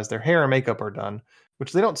and realize their hair and makeup are done,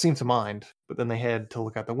 which they don't seem to mind, but then they head to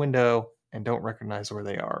look out the window and don't recognize where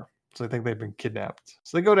they are. So they think they've been kidnapped.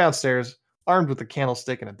 So they go downstairs, armed with a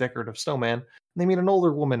candlestick and a decorative snowman, and they meet an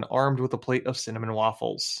older woman armed with a plate of cinnamon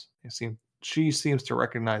waffles. She seems to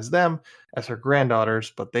recognize them as her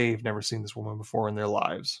granddaughters, but they've never seen this woman before in their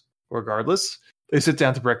lives. Regardless, they sit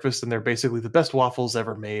down to breakfast, and they're basically the best waffles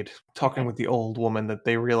ever made, talking with the old woman that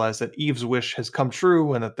they realize that Eve's wish has come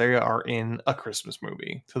true and that they are in a Christmas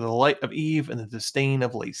movie, to the delight of Eve and the disdain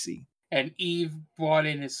of Lacey. And Eve bought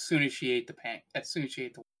in as soon as she ate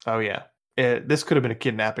the Oh, yeah. This could have been a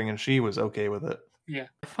kidnapping, and she was okay with it. Yeah.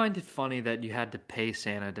 I find it funny that you had to pay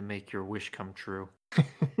Santa to make your wish come true.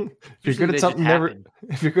 If you're good at something,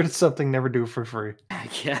 never do it for free. I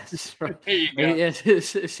guess. Right. There you go.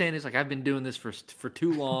 Santa's like, I've been doing this for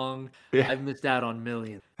too long. Yeah. I've missed out on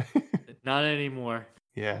millions. Not anymore.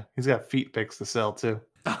 Yeah, he's got feet pics to sell too.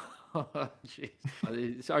 Oh,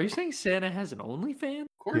 jeez. Are you saying Santa has an OnlyFans?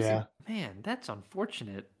 Of course. Yeah. Man, that's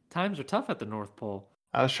unfortunate. Times are tough at the North Pole.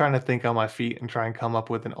 I was trying to think on my feet and try and come up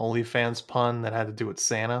with an OnlyFans pun that had to do with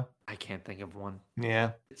Santa. I can't think of one.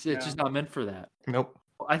 Yeah. It's just not meant for that. Nope.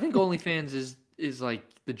 I think OnlyFans is like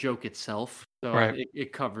the joke itself. So Right.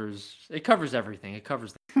 it covers everything. It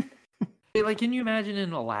covers like, can you imagine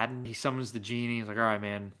in Aladdin, he summons the genie, he's like, all right,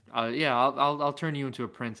 man, I'll turn you into a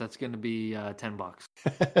prince. That's gonna be $10.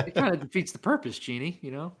 It kind of defeats the purpose, genie,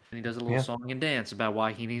 you know? And he does a little song and dance about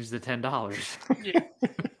why he needs the $10. Yeah.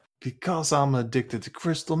 Because I'm addicted to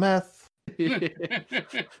crystal meth.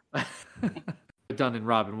 Done in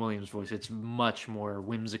Robin Williams' voice, it's much more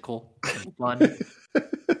whimsical and fun.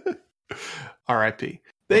 R.I.P.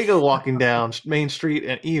 They go walking down Main Street,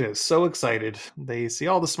 and Eve is so excited. They see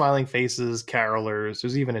all the smiling faces, carolers.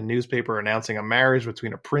 There's even a newspaper announcing a marriage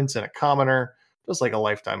between a prince and a commoner, just like a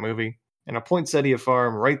Lifetime movie, and a poinsettia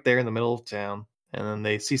farm right there in the middle of town. And then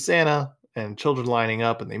they see Santa and children lining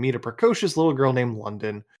up, and they meet a precocious little girl named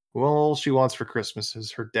London, who all she wants for Christmas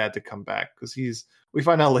is her dad to come back, because we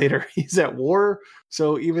find out later he's at war.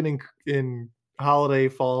 So even in Holiday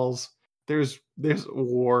Falls, there's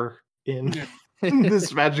war in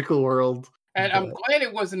this magical world. And I'm glad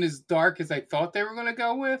it wasn't as dark as I thought they were going to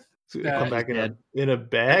go with. So come back in a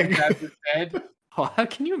bag. Dead. Oh, how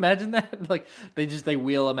can you imagine that? Like they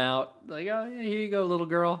wheel him out. Like, oh yeah, here you go, little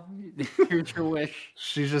girl. Here's your wish.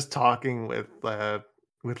 She's just talking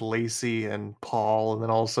with Lacey and Paul, and then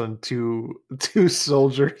all of a sudden two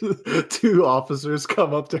officers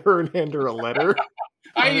come up to her and hand her a letter.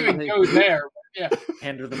 I didn't even go there. But yeah.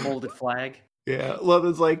 Hand her the folded flag. Yeah,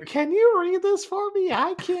 London's like, "Can you read this for me?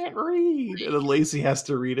 I can't read." And then Lacey has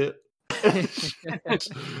to read it.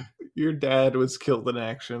 Your dad was killed in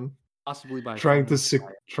action, possibly by trying to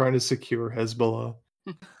secure Hezbollah.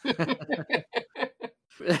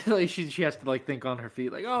 Like she has to like think on her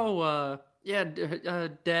feet, like, oh, yeah,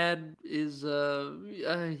 Dad is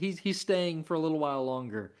he's staying for a little while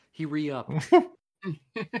longer. He re-upped.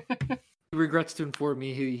 He regrets to inform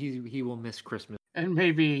me he will miss Christmas. And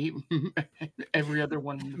maybe every other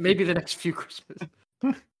one. Maybe the next few Christmas.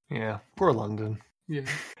 Yeah, poor London. Yeah.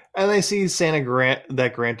 And they see Santa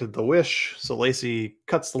granted the wish, so Lacey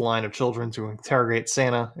cuts the line of children to interrogate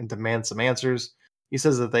Santa and demand some answers. He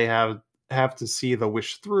says that they have to see the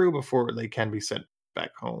wish through before they can be sent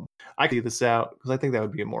back home. I can see this out because I think that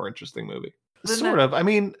would be a more interesting movie. Sort of. I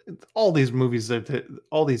mean, all these movies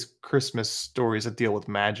all these Christmas stories that deal with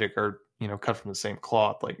magic are, cut from the same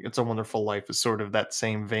cloth. Like It's a Wonderful Life is sort of that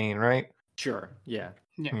same vein, right? Sure. Yeah.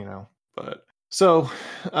 But so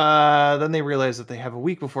then they realize that they have a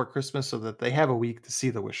week before Christmas, so that they have a week to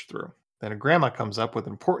see the wish through. Then a grandma comes up with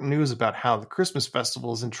important news about how the Christmas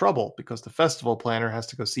festival is in trouble because the festival planner has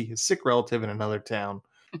to go see his sick relative in another town.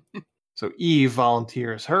 So Eve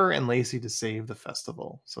volunteers her and Lacey to save the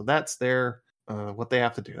festival. So that's their what they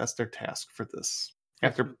have to do. That's their task for this.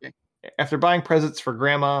 After buying presents for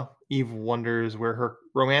Grandma, Eve wonders where her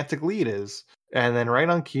romantic lead is. And then right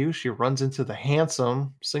on cue, she runs into the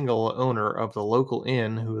handsome single owner of the local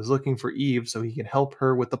inn who is looking for Eve so he can help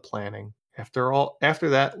her with the planning. After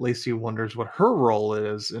that, Lacey wonders what her role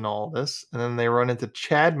is in all this. And then they run into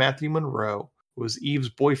Chad Matthew Monroe, who is Eve's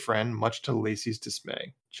boyfriend, much to Lacey's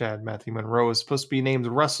dismay. Chad Matthew Monroe is supposed to be named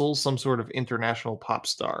Russell, some sort of international pop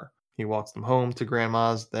star. He walks them home to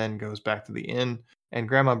Grandma's, then goes back to the inn, and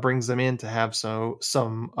Grandma brings them in to have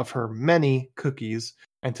some of her many cookies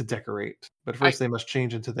and to decorate. But first they must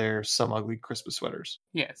change into their some ugly Christmas sweaters.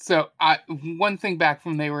 Yeah, so one thing back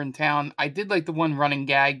from they were in town, I did like the one running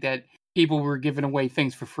gag that people were giving away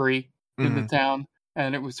things for free in the town.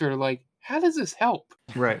 And it was sort of like, how does this help?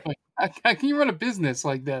 Right. Like, how can you run a business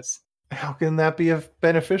like this? How can that be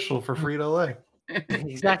beneficial for Frito-Lay?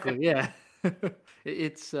 Exactly, yeah.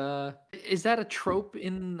 It's is that a trope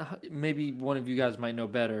in, maybe one of you guys might know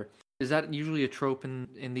better, is that usually a trope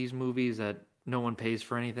in these movies that no one pays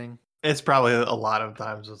for anything? It's probably a lot of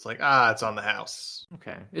times it's like, it's on the house.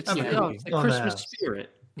 Okay. It's the Christmas spirit,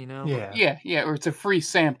 Yeah, or it's a free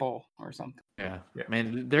sample or something. Yeah.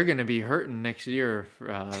 Man, they're going to be hurting next year.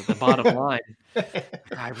 The bottom line,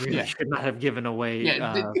 I really should not have given away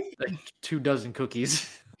 24 cookies.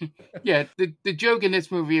 Yeah, the joke in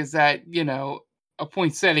this movie is that, a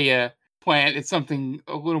poinsettia plant is something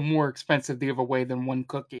a little more expensive to give away than one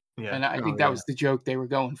cookie. Yeah. And I think that was the joke they were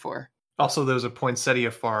going for. Also, there's a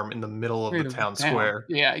poinsettia farm in the middle of the town square.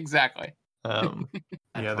 Yeah, exactly. They're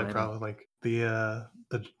probably like, the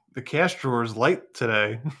cash drawer is light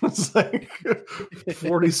today. It's like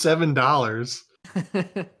 $47.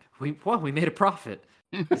 We made a profit.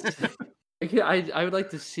 I would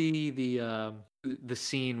like to see the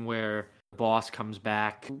scene where the boss comes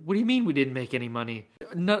back. What do you mean we didn't make any money?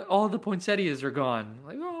 Not all the poinsettias are gone.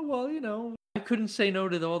 Like, oh well, I couldn't say no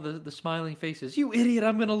to all the smiling faces. You idiot!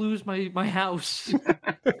 I'm gonna lose my house.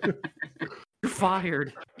 You're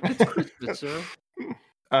fired. It's Christmas,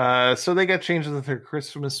 sir. So they got changed into their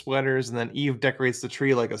Christmas sweaters, and then Eve decorates the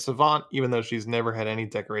tree like a savant, even though she's never had any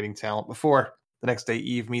decorating talent before. The next day,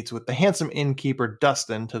 Eve meets with the handsome innkeeper,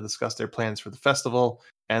 Dustin, to discuss their plans for the festival,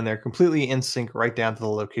 and they're completely in sync right down to the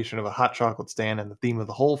location of a hot chocolate stand and the theme of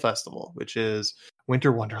the whole festival, which is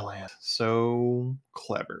Winter Wonderland. So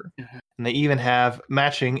clever. Mm-hmm. And they even have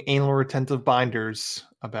matching anal retentive binders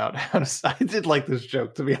about how to... I did like this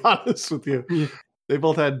joke, to be honest with you. Yeah. They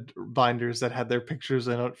both had binders that had their pictures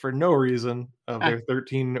in it for no reason of their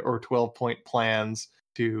 13 or 12 point plans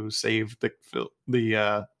to save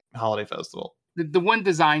the holiday festival. The one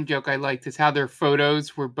design joke I liked is how their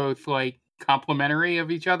photos were both like complimentary of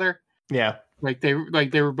each other. Yeah, like they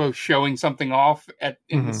were both showing something off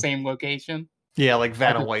in the same location. Yeah, like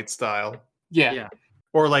Vanna White style. Yeah,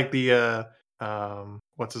 or like the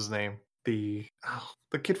what's his name? The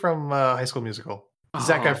kid from High School Musical.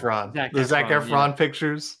 Zac Efron. Zac Efron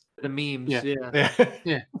pictures. The memes.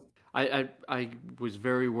 Yeah. I was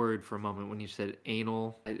very worried for a moment when you said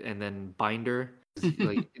anal and then binder.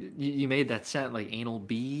 Like you made that sound like anal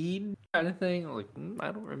bead kind of thing. Like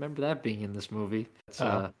I don't remember that being in this movie.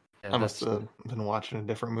 I must have been watching a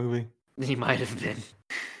different movie. He might have been.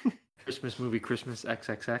 Christmas movie, Christmas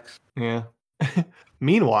XXX. Yeah.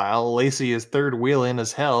 Meanwhile, Lacey is third wheeling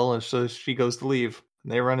as hell, and so she goes to leave.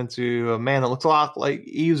 They run into a man that looks a lot like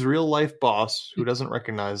Eve's real life boss, who doesn't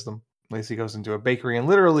recognize them. Lacey goes into a bakery and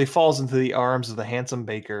literally falls into the arms of the handsome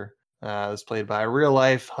baker. That's played by a real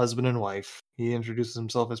life husband and wife. He introduces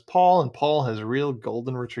himself as Paul, and Paul has real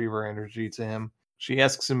golden retriever energy to him. She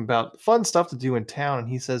asks him about fun stuff to do in town, and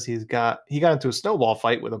he says he got into a snowball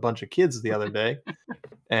fight with a bunch of kids the other day,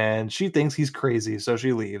 and she thinks he's crazy, so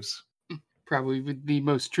she leaves. Probably the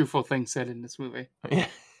most truthful thing said in this movie. Yeah.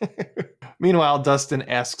 Meanwhile, Dustin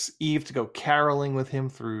asks Eve to go caroling with him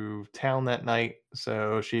through town that night,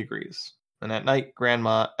 so she agrees. And at night,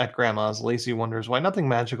 at Grandma's, Lacey wonders why nothing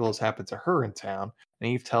magical has happened to her in town, and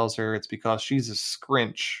Eve tells her it's because she's a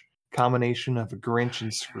Scrinch, combination of a Grinch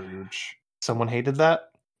and Scrooge. Someone hated that?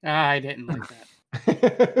 I didn't like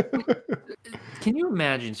that. Can you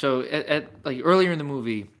imagine? So at like earlier in the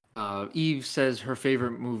movie, Eve says her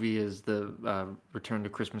favorite movie is the Return to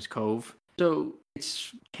Christmas Cove. So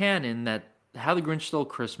it's canon that How the Grinch Stole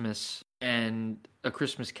Christmas and A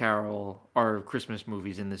Christmas Carol are Christmas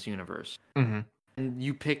movies in this universe. Mm-hmm. And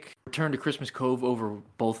you pick Return to Christmas Cove over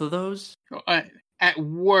both of those? At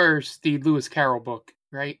worst, the Lewis Carroll book,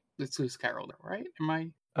 right? It's Lewis Carroll, though, right? Am I?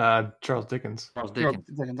 Charles Dickens. Charles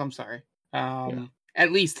Dickens. I'm sorry.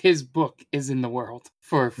 At least his book is in the world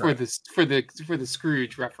for the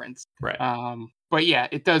Scrooge reference. Right. But yeah,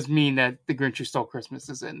 it does mean that The Grinch Who Stole Christmas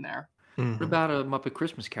is in there. Mm-hmm. What about a Muppet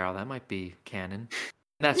Christmas Carol? That might be canon.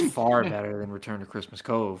 That's far better than Return to Christmas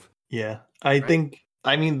Cove. Yeah. I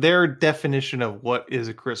mean, their definition of what is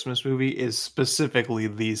a Christmas movie is specifically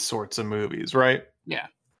these sorts of movies, right? Yeah.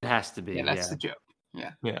 It has to be. Yeah, that's the joke.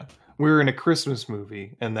 Yeah. Yeah. We're in a Christmas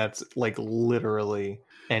movie, and that's like literally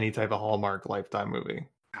any type of Hallmark Lifetime movie.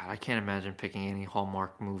 God, I can't imagine picking any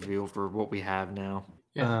Hallmark movie over what we have now.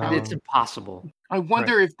 Yeah. It's impossible. I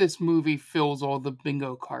wonder if this movie fills all the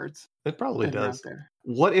bingo cards. It probably does.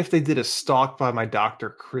 What if they did a Stalked by My Doctor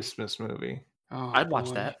Christmas movie? Oh, I'd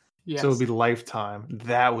watch that. Yes. So it would be Lifetime.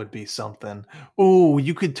 That would be something. Oh,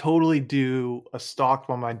 you could totally do a Stalked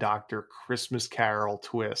by My Doctor Christmas Carol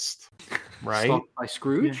twist, right? Stalked by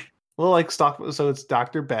Scrooge? Yeah. Well, like Stalked, so it's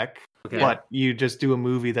Dr. Beck, okay. But you just do a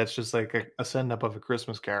movie that's just like a send-up of A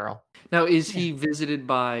Christmas Carol. Now, is he visited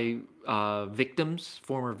by victims,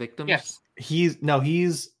 former victims? Yes. He's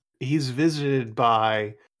visited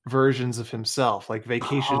by versions of himself, like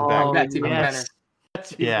Vacation Back. That's even better.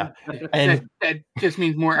 Yeah, and that just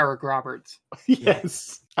means more Eric Roberts.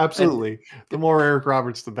 Yes, absolutely. The more Eric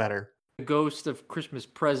Roberts, the better. The ghost of Christmas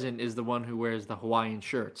Present is the one who wears the Hawaiian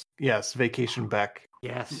shirts. Yes, Vacation Back.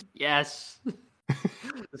 Yes, yes.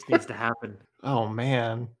 This needs to happen. Oh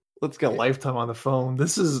man, let's get Lifetime on the phone.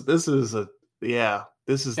 This is the one.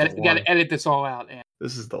 You gotta edit this all out. Yeah.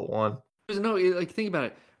 This is the one. No, like think about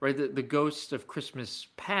it, right? The ghost of Christmas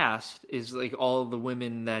Past is like all the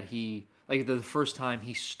women that he, like the first time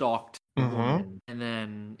he stalked a woman, and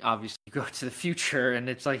then obviously you go to the future, and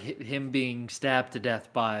it's like him being stabbed to death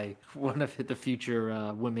by one of the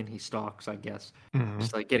future women he stalks, I guess.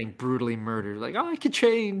 Just like getting brutally murdered. Like, oh, I can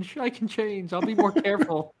change. I'll be more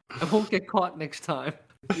careful. I won't get caught next time.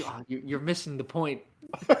 You're missing the point.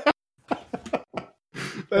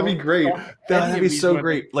 That'd be great. That'd be so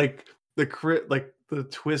great. Like the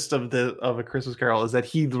twist of A Christmas Carol is that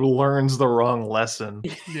he learns the wrong lesson.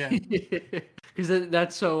 Yeah, because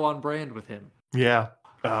that's so on brand with him. Yeah.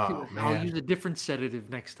 Oh man. I'll use a different sedative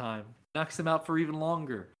next time. Knocks him out for even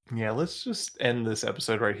longer. Yeah, let's just end this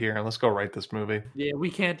episode right here and let's go write this movie. Yeah, we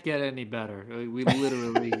can't get any better. We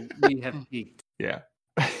literally we have peaked. Yeah.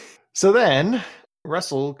 So then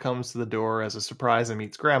Russell comes to the door as a surprise and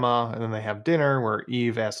meets Grandma, and then they have dinner where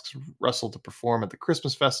Eve asks Russell to perform at the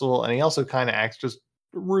Christmas festival, and he also kind of acts just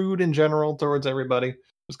rude in general towards everybody.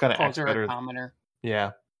 Just kind of acts better. A commoner.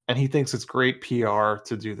 Yeah, and he thinks it's great PR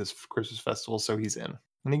to do this Christmas festival, so he's in.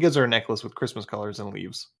 And he gives her a necklace with Christmas colors and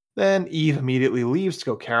leaves. Then Eve immediately leaves to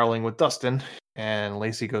go caroling with Dustin, and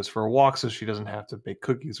Lacey goes for a walk so she doesn't have to bake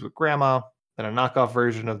cookies with Grandma. Then a knockoff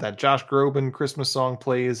version of that Josh Groban Christmas song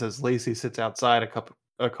plays as Lacey sits outside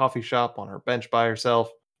a coffee shop on her bench by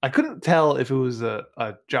herself. I couldn't tell if it was the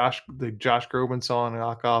Josh Groban song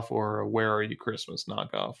knockoff or a Where Are You Christmas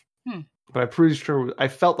knockoff. But I'm pretty sure I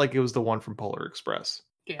felt like it was the one from Polar Express.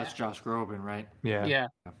 Yeah. That's Josh Groban, right? Yeah. Yeah.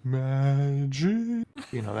 Magic.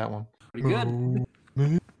 You know that one. Pretty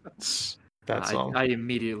good. That song. I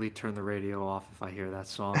immediately turn the radio off if I hear that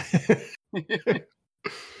song.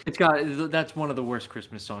 That's one of the worst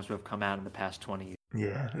Christmas songs to have come out in the past 20 years.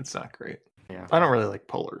 Yeah, it's not great. Yeah. I don't really like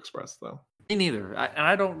Polar Express though. Me neither.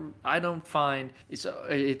 I don't find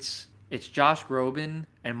it's Josh Groban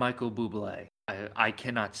and Michael Bublé. I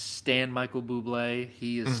cannot stand Michael Bublé.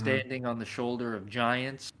 He is standing on the shoulder of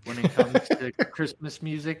giants when it comes to Christmas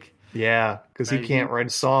music. Yeah, because he can't write a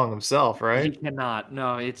song himself, right? He cannot.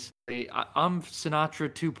 No, I'm Sinatra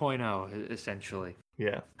 2.0 essentially.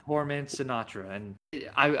 Yeah. Poor man Sinatra. And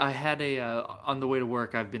I had on the way to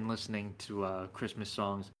work, I've been listening to Christmas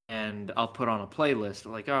songs, and I'll put on a playlist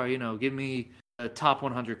like, oh, give me top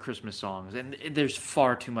 100 Christmas songs, and there's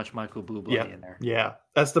far too much Michael Bublé in there. Yeah,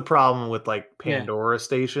 that's the problem with like Pandora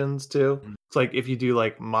stations too. It's like if you do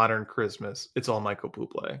like modern Christmas, it's all Michael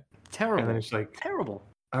Bublé. Terrible. And then it's like terrible.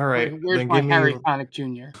 All right, Where's then my give me Harry Connick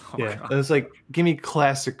Jr.? yeah. Then it's like give me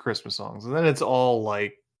classic Christmas songs, and then it's all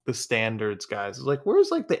like the standards, guys. It's like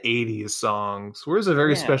where's like the '80s songs? Where's a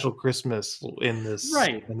very special Christmas in this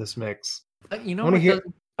mix? You know, I want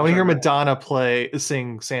to hear Madonna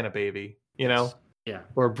sing Santa Baby. You know, yeah,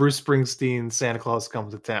 or Bruce Springsteen, Santa Claus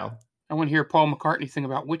Comes to Town. I want to hear Paul McCartney sing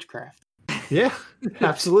about witchcraft. Yeah,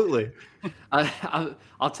 absolutely.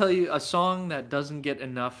 I'll tell you a song that doesn't get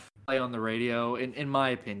enough play on the radio, in my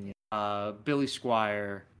opinion. Billy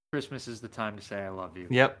Squier, "Christmas is the Time to Say I Love You."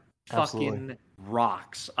 Yep, fucking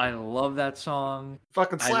rocks. I love that song.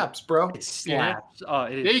 Fucking slaps, bro. It slaps. Oh,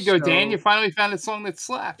 it is There you go, so... Dan. You finally found a song that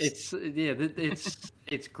slaps.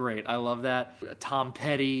 It's great. I love that. Tom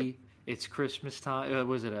Petty. It's Christmas time.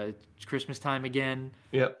 Was it It's Christmas Time Again?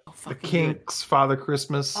 Yep. The Kinks, good. Father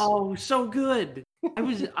Christmas. Oh, so good.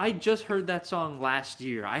 I just heard that song last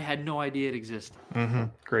year. I had no idea it existed. Mm-hmm.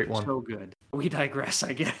 Great one. So good. We digress,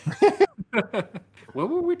 I guess. What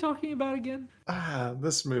were we talking about again?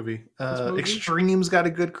 This movie. Extreme's got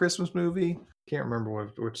a good Christmas movie. Can't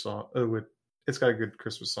remember which song. It's got a good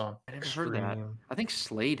Christmas song. I never heard that. I think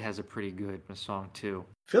Slade has a pretty good song too.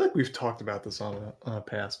 I feel like we've talked about this on a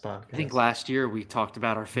past podcast. I think last year we talked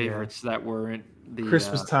about our favorites that were in the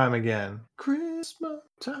Christmas Time Again. Christmas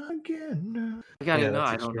Time Again. I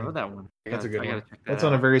don't know that one. That's a good one. That's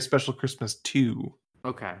on a very special Christmas too.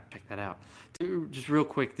 Okay, check that out. Just real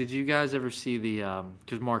quick, did you guys ever see the?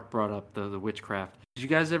 Because Mark brought up the witchcraft. Did you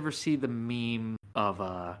guys ever see the meme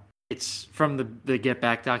of it's from the Get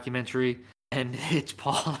Back documentary? And it's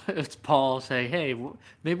Paul saying, "Hey,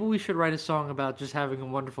 maybe we should write a song about just having a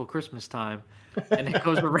wonderful Christmas time." And it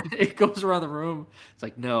goes around the room. It's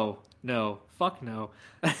like, no, fuck no.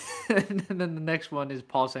 And then the next one is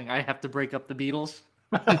Paul saying, "I have to break up the Beatles."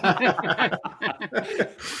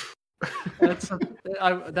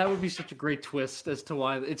 That would be such a great twist as to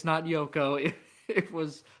why it's not Yoko. It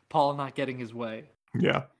was Paul not getting his way.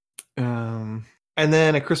 Yeah. And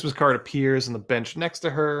then a Christmas card appears on the bench next to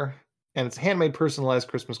her. And it's a handmade personalized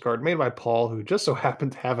Christmas card made by Paul, who just so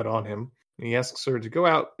happened to have it on him. And he asks her to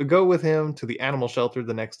go with him to the animal shelter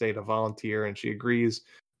the next day to volunteer, and she agrees.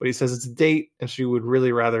 But he says it's a date, and she would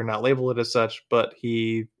really rather not label it as such. But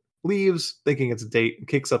he leaves thinking it's a date and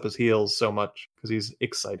kicks up his heels so much because he's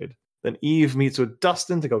excited. Then Eve meets with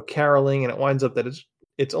Dustin to go caroling, and it winds up that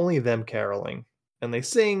it's only them caroling. And they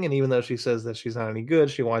sing, and even though she says that she's not any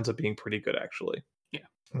good, she winds up being pretty good, actually.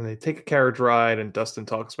 And they take a carriage ride, and Dustin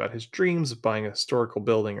talks about his dreams of buying a historical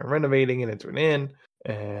building and renovating it into an inn.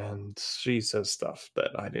 And she says stuff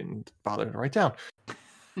that I didn't bother to write down.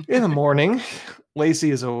 In the morning,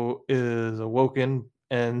 Lacey is awoken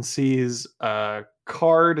and sees a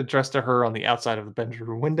card addressed to her on the outside of the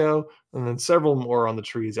bedroom window, and then several more on the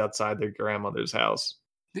trees outside their grandmother's house.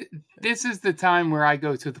 This is the time where I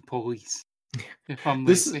go to the police. If I'm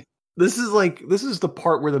this is the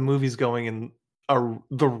part where the movie's going in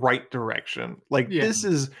the right direction. This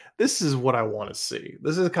is what I want to see.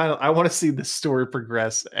 This is I want to see the story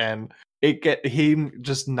progress and him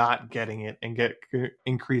just not getting it and get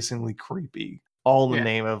increasingly creepy, all in the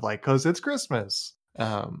name of because it's Christmas.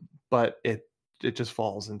 But it just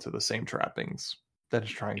falls into the same trappings that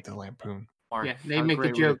it's trying to lampoon. Mark, yeah, they make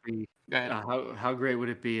a joke. How great would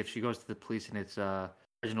it be if she goes to the police and it's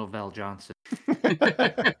Reginald Val Johnson?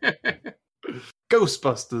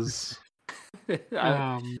 Ghostbusters.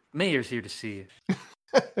 Mayor's here to see you.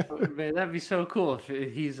 Man, that'd be so cool if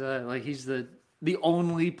he's the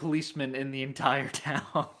only policeman in the entire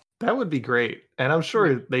town. That would be great, and I'm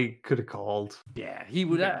sure they could have called. Yeah, he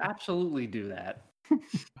would absolutely do that.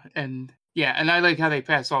 And I like how they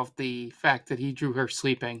pass off the fact that he drew her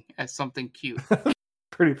sleeping as something cute.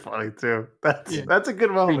 Pretty funny too. That's a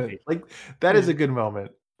good moment. That is a good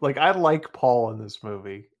moment. I like Paul in this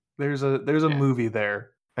movie. There's a movie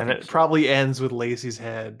there. And it probably ends with Lacey's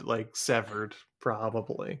head severed,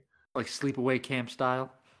 probably. Sleepaway Camp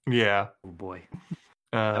style? Yeah. Oh boy.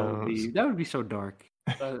 That would be so dark.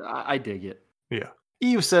 I dig it. Yeah.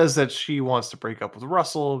 Eve says that she wants to break up with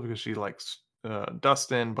Russell because she likes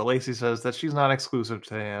Dustin, but Lacey says that she's not exclusive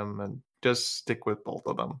to him and just stick with both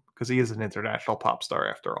of them because he is an international pop star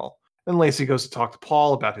after all. Then Lacey goes to talk to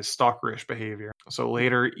Paul about his stalkerish behavior. So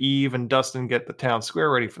later, Eve and Dustin get the town square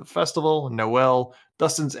ready for the festival. And Noelle,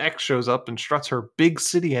 Dustin's ex, shows up and struts her big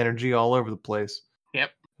city energy all over the place. Yep.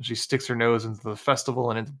 She sticks her nose into the festival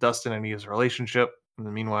and into Dustin and Eve's relationship. And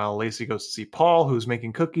then meanwhile, Lacey goes to see Paul, who's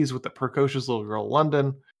making cookies with the precocious little girl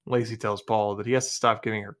London. Lacey tells Paul that he has to stop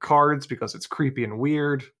giving her cards because it's creepy and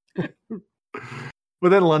weird. But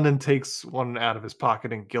then London takes one out of his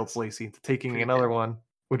pocket and guilts Lacey into taking another one,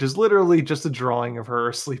 which is literally just a drawing of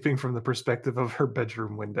her sleeping from the perspective of her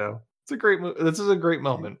bedroom window. It's a great. This is a great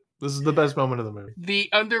moment. This is the best moment of the movie. The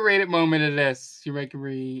underrated moment of this, you're making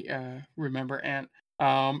me remember, Aunt,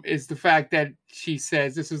 is the fact that she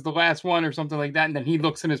says this is the last one or something like that, and then he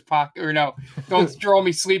looks in his pocket, or no, don't draw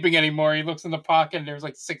me sleeping anymore. He looks in the pocket, and there's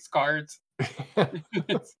like 6 cards.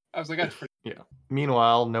 I was like, that's pretty. Yeah.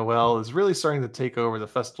 Meanwhile, Noelle is really starting to take over the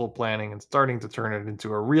festival planning and starting to turn it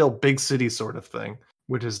into a real big city sort of thing,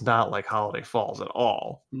 which is not like Holiday Falls at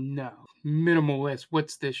all. No. Minimalist.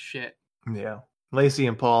 What's this shit? Yeah. Lacey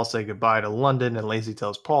and Paul say goodbye to London, and Lacey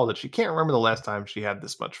tells Paul that she can't remember the last time she had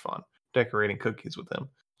this much fun decorating cookies with him.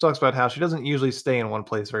 She talks about how she doesn't usually stay in one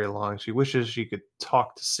place very long. She wishes she could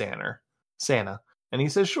talk to Santa. And he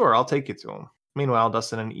says, sure, I'll take you to him. Meanwhile,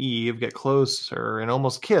 Dustin and Eve get closer and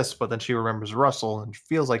almost kiss, but then she remembers Russell and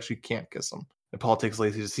feels like she can't kiss him. And Paul takes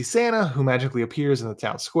Lacey to see Santa, who magically appears in the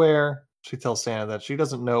town square. She tells Santa that she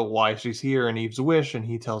doesn't know why she's here in Eve's wish, and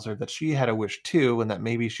he tells her that she had a wish too, and that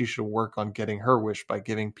maybe she should work on getting her wish by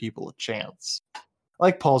giving people a chance. I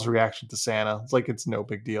like Paul's reaction to Santa. It's like it's no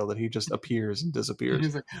big deal that he just appears and disappears.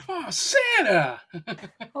 He's like, oh, Santa!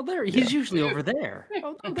 Oh, there he's usually over there.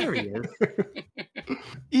 Oh, there he is.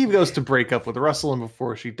 Eve goes to break up with Russell, and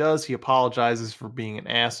before she does, he apologizes for being an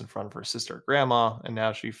ass in front of her sister and grandma, and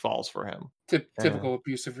now she falls for him. Typical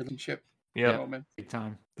abusive relationship. Yeah, big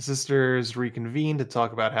time. The sisters reconvene to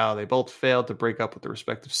talk about how they both failed to break up with their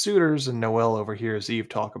respective suitors, and Noelle overhears Eve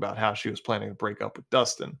talk about how she was planning to break up with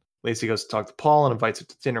Dustin. Lacey goes to talk to Paul and invites her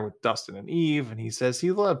to dinner with Dustin and Eve, and he says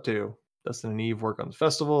he'd love to. Dustin and Eve work on the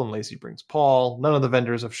festival, and Lacey brings Paul. None of the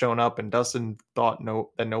vendors have shown up, and Dustin thought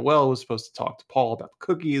that Noelle was supposed to talk to Paul about the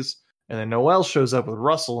cookies. And then Noelle shows up with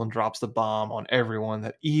Russell and drops the bomb on everyone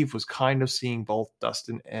that Eve was kind of seeing both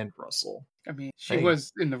Dustin and Russell. I mean, she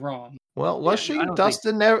was in the wrong. Well, was she?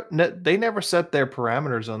 Dustin they never set their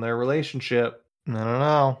parameters on their relationship. I don't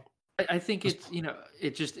know. I think it's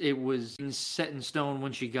it was set in stone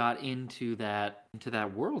when she got into that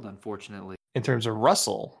world. Unfortunately, in terms of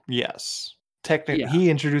Russell, yes, technically he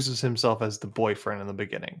introduces himself as the boyfriend in the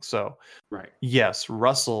beginning. So, right, yes,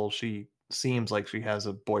 Russell. She seems like she has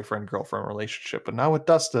a boyfriend-girlfriend relationship, but not with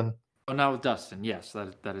Dustin. Oh, not with Dustin. Yes,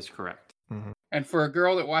 that is correct. Mm-hmm. And for a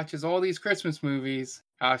girl that watches all these Christmas movies,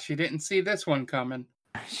 she didn't see this one coming.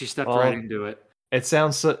 She stepped right into it. It's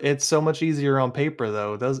so much easier on paper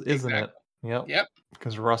though, isn't it? Yep.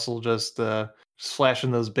 Because Russell just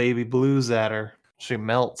flashing those baby blues at her. She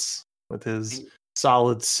melts with his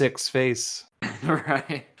solid 6 face.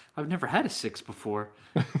 Right. I've never had a 6 before.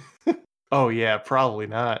 Oh yeah, probably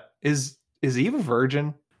not. Is Eve a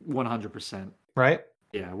virgin? 100%. Right?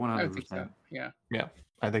 Yeah, 100%. I think so. Yeah. Yeah,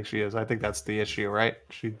 I think she is. I think that's the issue, right?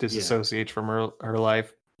 She disassociates from her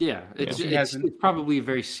life. Yeah, it's probably a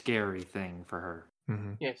very scary thing for her.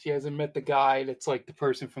 Mm-hmm. Yeah, she hasn't met the guy that's like the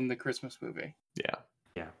person from the Christmas movie. Yeah.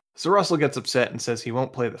 So Russell gets upset and says he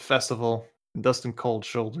won't play the festival. And Dustin cold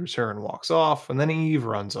shoulders her and walks off, and then Eve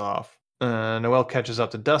runs off. Noelle catches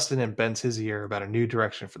up to Dustin and bends his ear about a new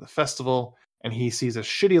direction for the festival, and he sees a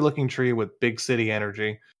shitty-looking tree with big city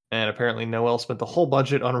energy. And apparently Noelle spent the whole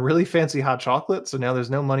budget on a really fancy hot chocolate, so now there's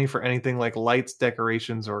no money for anything like lights,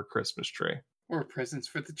 decorations, or a Christmas tree. Or presents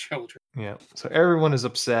for the children. Yeah, so everyone is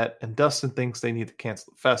upset, and Dustin thinks they need to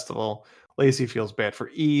cancel the festival. Lacey feels bad for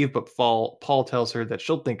Eve, but Paul tells her that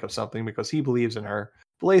she'll think of something because he believes in her.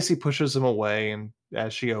 But Lacey pushes him away, and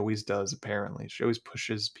as she always does, apparently. She always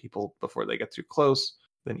pushes people before they get too close.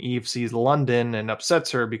 Then Eve sees London and upsets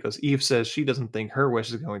her because Eve says she doesn't think her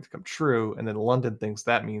wish is going to come true, and then London thinks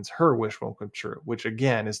that means her wish won't come true, which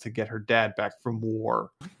again is to get her dad back from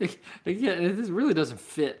war. Again, this really doesn't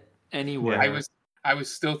fit anywhere. Yeah, I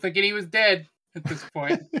was still thinking he was dead at this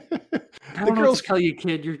point. I don't know what to tell you,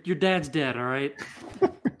 kid. Your dad's dead, all right?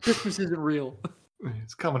 Christmas isn't real.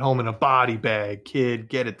 He's coming home in a body bag, kid.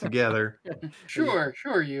 Get it together. Sure.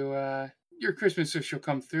 Your Christmas wish will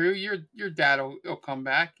come through. Your dad will come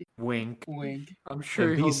back. Wink. I'm sure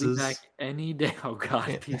And he'll pieces. be back any day. Oh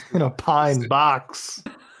God, In a pine box.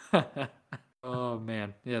 Oh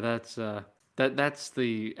man, yeah, that's the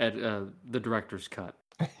director's cut.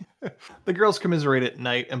 The girls commiserate at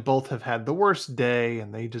night, and both have had the worst day,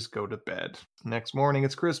 and they just go to bed. Next morning,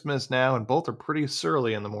 it's Christmas now, and both are pretty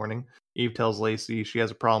surly in the morning. Eve tells Lacey she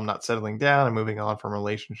has a problem not settling down and moving on from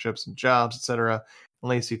relationships and jobs, etc. And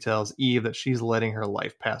Lacey tells Eve that she's letting her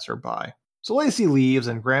life pass her by. So Lacey leaves,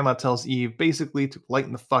 and Grandma tells Eve basically to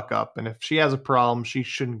lighten the fuck up, and if she has a problem, she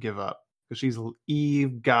shouldn't give up. because she's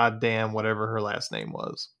Eve, goddamn, whatever her last name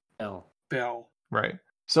was. Bell. Right.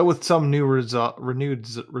 So with some new renewed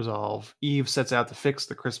resolve, Eve sets out to fix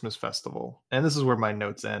the Christmas festival. And this is where my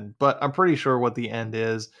notes end. But I'm pretty sure what the end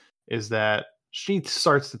is that she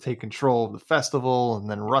starts to take control of the festival, and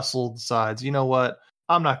then Russell decides, you know what?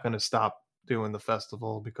 I'm not going to stop doing the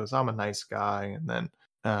festival because I'm a nice guy. And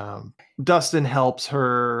then Dustin helps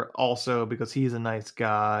her also because he's a nice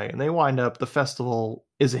guy. And they wind up, the festival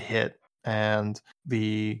is a hit. And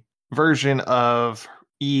the version of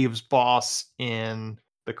Eve's boss in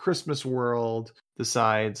the Christmas world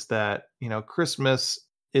decides that, you know, Christmas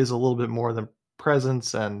is a little bit more than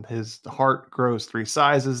presents, and his heart grows 3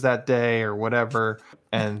 sizes that day or whatever.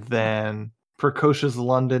 And then precocious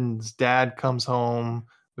London's dad comes home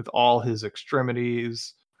with all his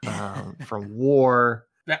extremities from war.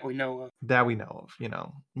 That we know of. You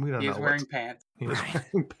know, we don't know. He's wearing pants. He was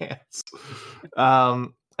wearing pants.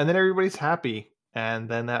 And then everybody's happy. And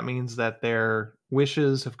then that means that their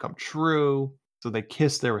wishes have come true. So they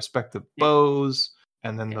kiss their respective bows.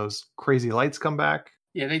 And then those crazy lights come back.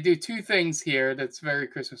 Yeah, they do 2 things here that's very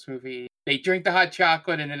Christmas movie. They drink the hot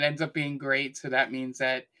chocolate and it ends up being great. So that means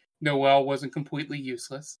that Noelle wasn't completely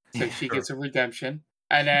useless. So she gets a redemption.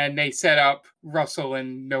 And then they set up Russell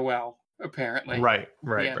and Noelle, apparently. Right.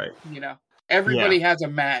 You know, everybody has a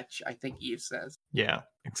match, I think Eve says. Yeah,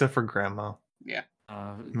 except for Grandma. Yeah.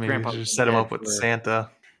 Maybe Grandpa just set him up with Santa.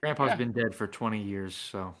 Grandpa's been dead for 20 years,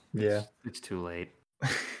 so it's too late.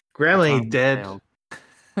 Grandma ain't dead.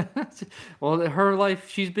 Well, her life,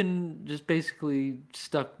 she's been just basically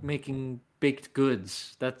stuck making baked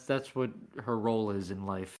goods. That's what her role is in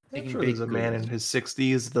life. I'm sure there's a man in his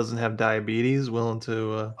 60s that doesn't have diabetes willing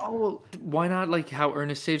to... Oh, well, why not like how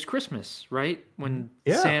Ernest Saves Christmas, right? When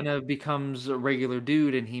Santa becomes a regular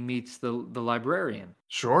dude and he meets the librarian.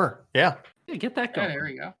 Sure, yeah. Yeah, get that going. Yeah, there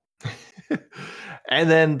we go. And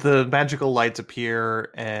then the magical lights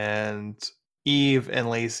appear, and Eve and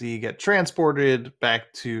Lacey get transported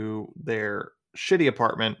back to their shitty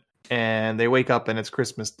apartment, and they wake up and it's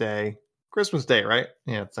Christmas Day. Christmas Day, right?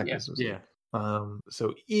 Yeah, it's not Christmas. Yeah.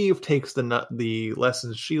 So Eve takes the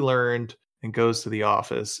lessons she learned and goes to the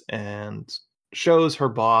office and shows her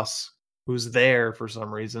boss, who's there for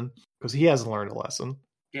some reason, because he hasn't learned a lesson.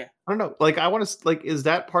 Yeah. I don't know. Like, I want to, like, is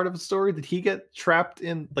that part of the story? Did he get trapped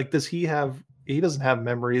in, like, he doesn't have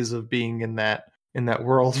memories of being in that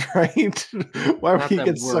world, right? Why would he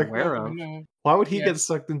get sucked? Why would he get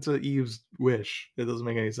sucked into Eve's wish? It doesn't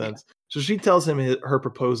make any sense. Yeah. So she tells him her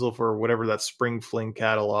proposal for whatever that Spring Fling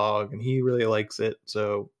catalog, and he really likes it.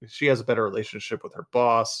 So she has a better relationship with her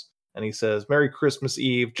boss. And he says, "Merry Christmas,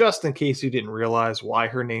 Eve," just in case you didn't realize why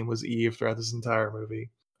her name was Eve throughout this entire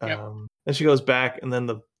movie. Yep. And she goes back, and then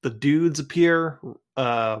the dudes appear,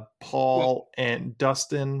 Paul and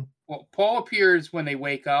Dustin. Well, Paul appears when they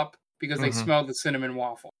wake up because they smell the cinnamon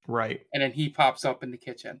waffle. Right. And then he pops up in the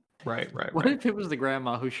kitchen. Right. What if it was the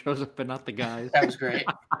grandma who shows up and not the guys? That was great.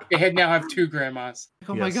 They now have 2 grandmas.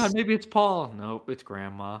 Oh my God, maybe it's Paul. Nope, it's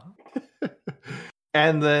grandma.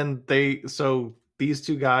 And then these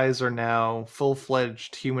 2 guys are now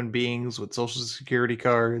full-fledged human beings with social security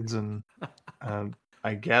cards and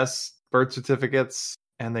I guess birth certificates,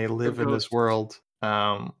 and they live in this world.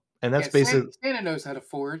 And that's basically Santa knows how to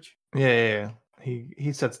forge. Yeah.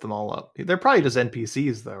 He sets them all up. They're probably just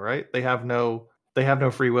NPCs though, right? They have no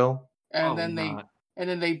free will. And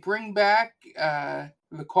then they bring back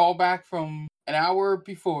the callback from an hour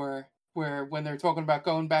before, where when they're talking about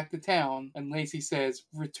going back to town, and Lacey says,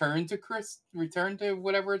 return to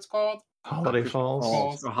whatever it's called. Holiday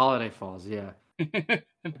Falls. Holiday Falls, yeah.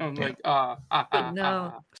 And I'm like,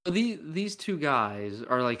 no. So these 2 guys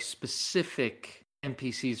are like specific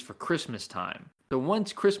NPCs for Christmas time. So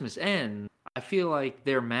once Christmas ends, I feel like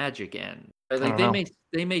their magic ends. Like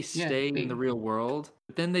they may stay in the real world,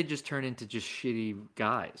 but then they just turn into just shitty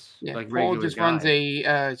guys. Yeah, like Paul just runs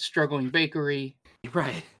a struggling bakery.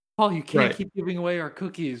 Right. Paul, you can't keep giving away our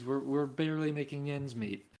cookies. We're barely making ends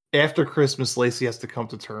meet. After Christmas, Lacey has to come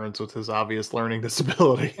to terms with his obvious learning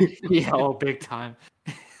disability. Yeah, big time.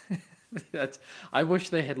 I wish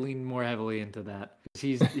they had leaned more heavily into that.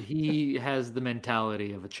 He has the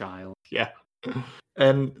mentality of a child. Yeah.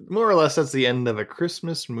 And more or less, that's the end of a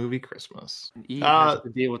Christmas movie. Christmas. Eve has to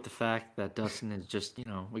deal with the fact that Dustin is just,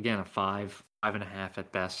 again, a 5.5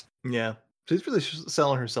 at best. Yeah, she's really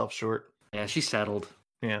selling herself short. Yeah, she settled.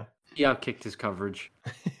 Yeah, he outkicked his coverage.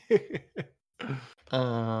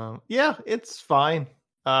 Yeah, it's fine.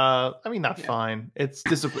 I mean, not fine. It's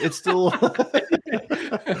it's still.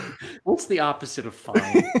 What's the opposite of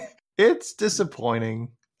fine? It's disappointing.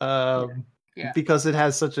 Because it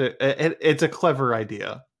has such it's a clever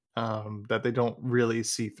idea. that they don't really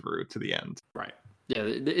see through to the end. Right.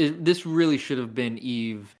 Yeah, this really should have been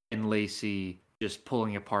Eve and Lacey just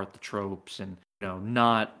pulling apart the tropes and,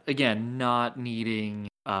 not needing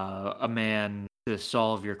a man to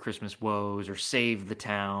solve your Christmas woes or save the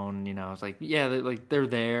town. It's like, yeah, they're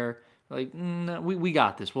there. Like, no, we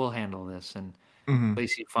got this. We'll handle this. And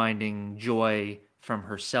Lacey finding joy from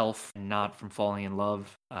herself and not from falling in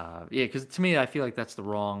love. Because to me, I feel like that's the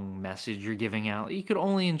wrong message you're giving out. You could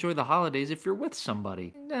only enjoy the holidays if you're with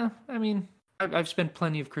somebody. No, I mean, I've spent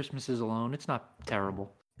plenty of Christmases alone. It's not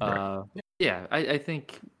terrible. Right. I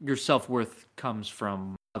think your self-worth comes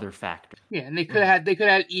from other factors. Yeah, and they could have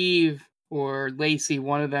had Eve or Lacey,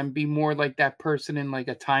 one of them, be more like that person in like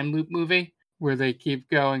a time loop movie where they keep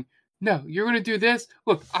going, no, you're going to do this.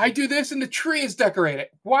 Look, I do this and the tree is decorated.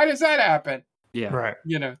 Why does that happen? Yeah. Right.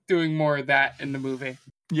 Doing more of that in the movie.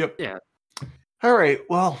 Yep. Yeah. All right.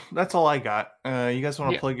 Well, that's all I got. You guys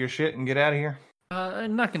want to plug your shit and get out of here?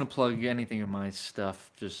 I'm not going to plug anything of my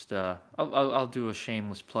stuff. Just I'll do a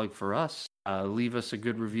shameless plug for us. Leave us a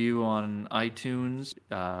good review on iTunes.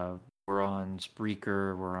 We're on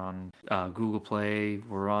Spreaker. We're on Google Play.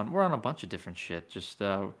 We're on a bunch of different shit. Just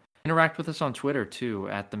interact with us on Twitter too,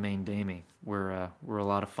 @TheMainDamie. We're a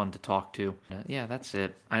lot of fun to talk to. Yeah, that's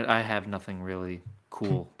it. I have nothing really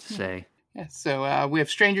cool to say. Yeah. So we have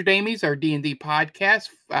Stranger Damies, our D&D podcast.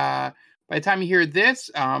 By the time you hear this,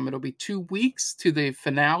 it'll be 2 weeks to the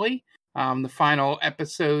finale, the final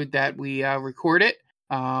episode that we recorded.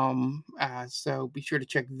 So be sure to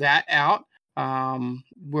check that out.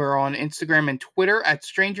 We're on Instagram and Twitter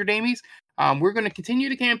 @Stranger Damies. We're going to continue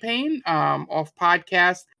the campaign off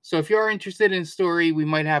podcast. So if you're interested in the story, we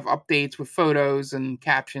might have updates with photos and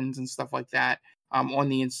captions and stuff like that on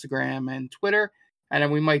the Instagram and Twitter. And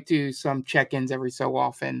then we might do some check-ins every so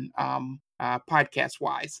often,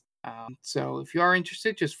 podcast-wise. So if you are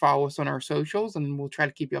interested, just follow us on our socials and we'll try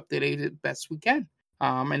to keep you updated as best we can.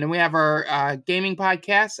 And then we have our gaming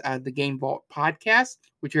podcast, the Game Vault Podcast,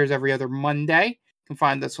 which airs every other Monday. You can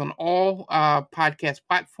find us on all podcast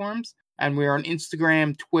platforms. And we're on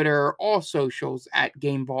Instagram, Twitter, all socials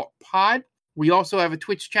 @Game Vault Pod. We also have a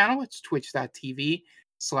Twitch channel. It's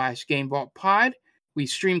twitch.tv/GameVaultPod. We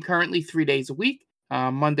stream currently 3 days a week,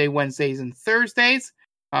 Monday, Wednesdays, and Thursdays.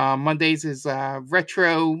 Mondays is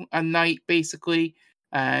retro night, basically.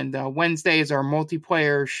 And Wednesday is our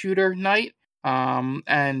multiplayer shooter night.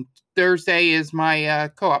 And Thursday is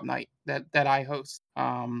my co-op night that I host.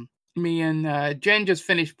 Me and Jen just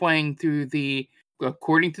finished playing through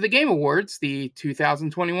according to the Game Awards, the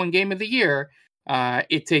 2021 Game of the Year,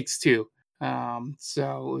 It Takes Two.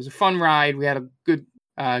 So it was a fun ride. We had a good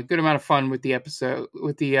amount of fun with the episode,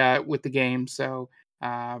 with the game. So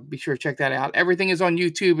be sure to check that out. Everything is on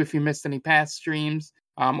YouTube if you missed any past streams,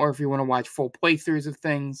 or if you want to watch full playthroughs of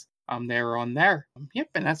things, they're on there. Yep,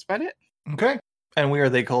 and that's about it. Okay. And we are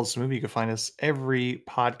They Called This a Movie. You can find us every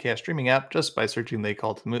podcast streaming app just by searching They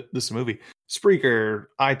Called This a Movie. Spreaker,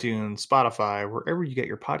 iTunes, Spotify, wherever you get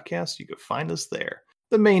your podcasts, you can find us there.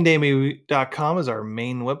 TheMainDamie.com is our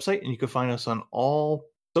main website, and you can find us on all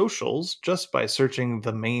socials just by searching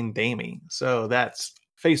The Main Damie. So that's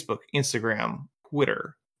Facebook, Instagram,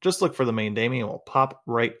 Twitter. Just look for The Main Damie and we'll pop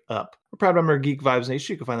right up. We're proud member of Geek Vibes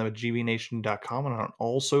Nation. You can find them at gvnation.com and on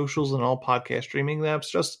all socials and all podcast streaming apps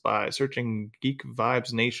just by searching Geek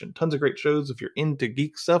Vibes Nation. Tons of great shows. If you're into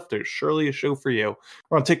geek stuff, there's surely a show for you.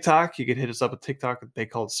 We're on TikTok. You can hit us up at TikTok at They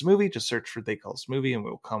Called This a Movie. Just search for They Called This a Movie and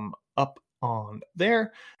we'll come up on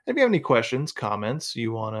there. If you have any questions, comments,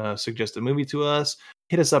 you want to suggest a movie to us,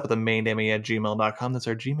 hit us up at themaindamie@gmail.com. That's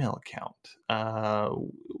our Gmail account.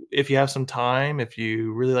 If you have some time, if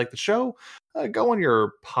you really like the show, go on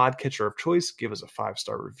your podcatcher of choice, give us a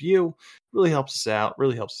 5-star review. Really helps us out,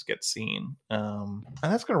 really helps us get seen. And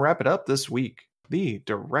that's going to wrap it up this week. The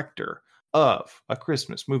director of A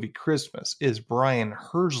Christmas Movie Christmas is Brian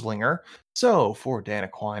Herzlinger. So for Dan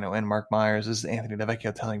Aquino and Mark Myers, this is Anthony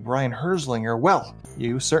DeVecchio telling Brian Herzlinger, well,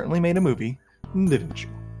 you certainly made a movie, didn't you?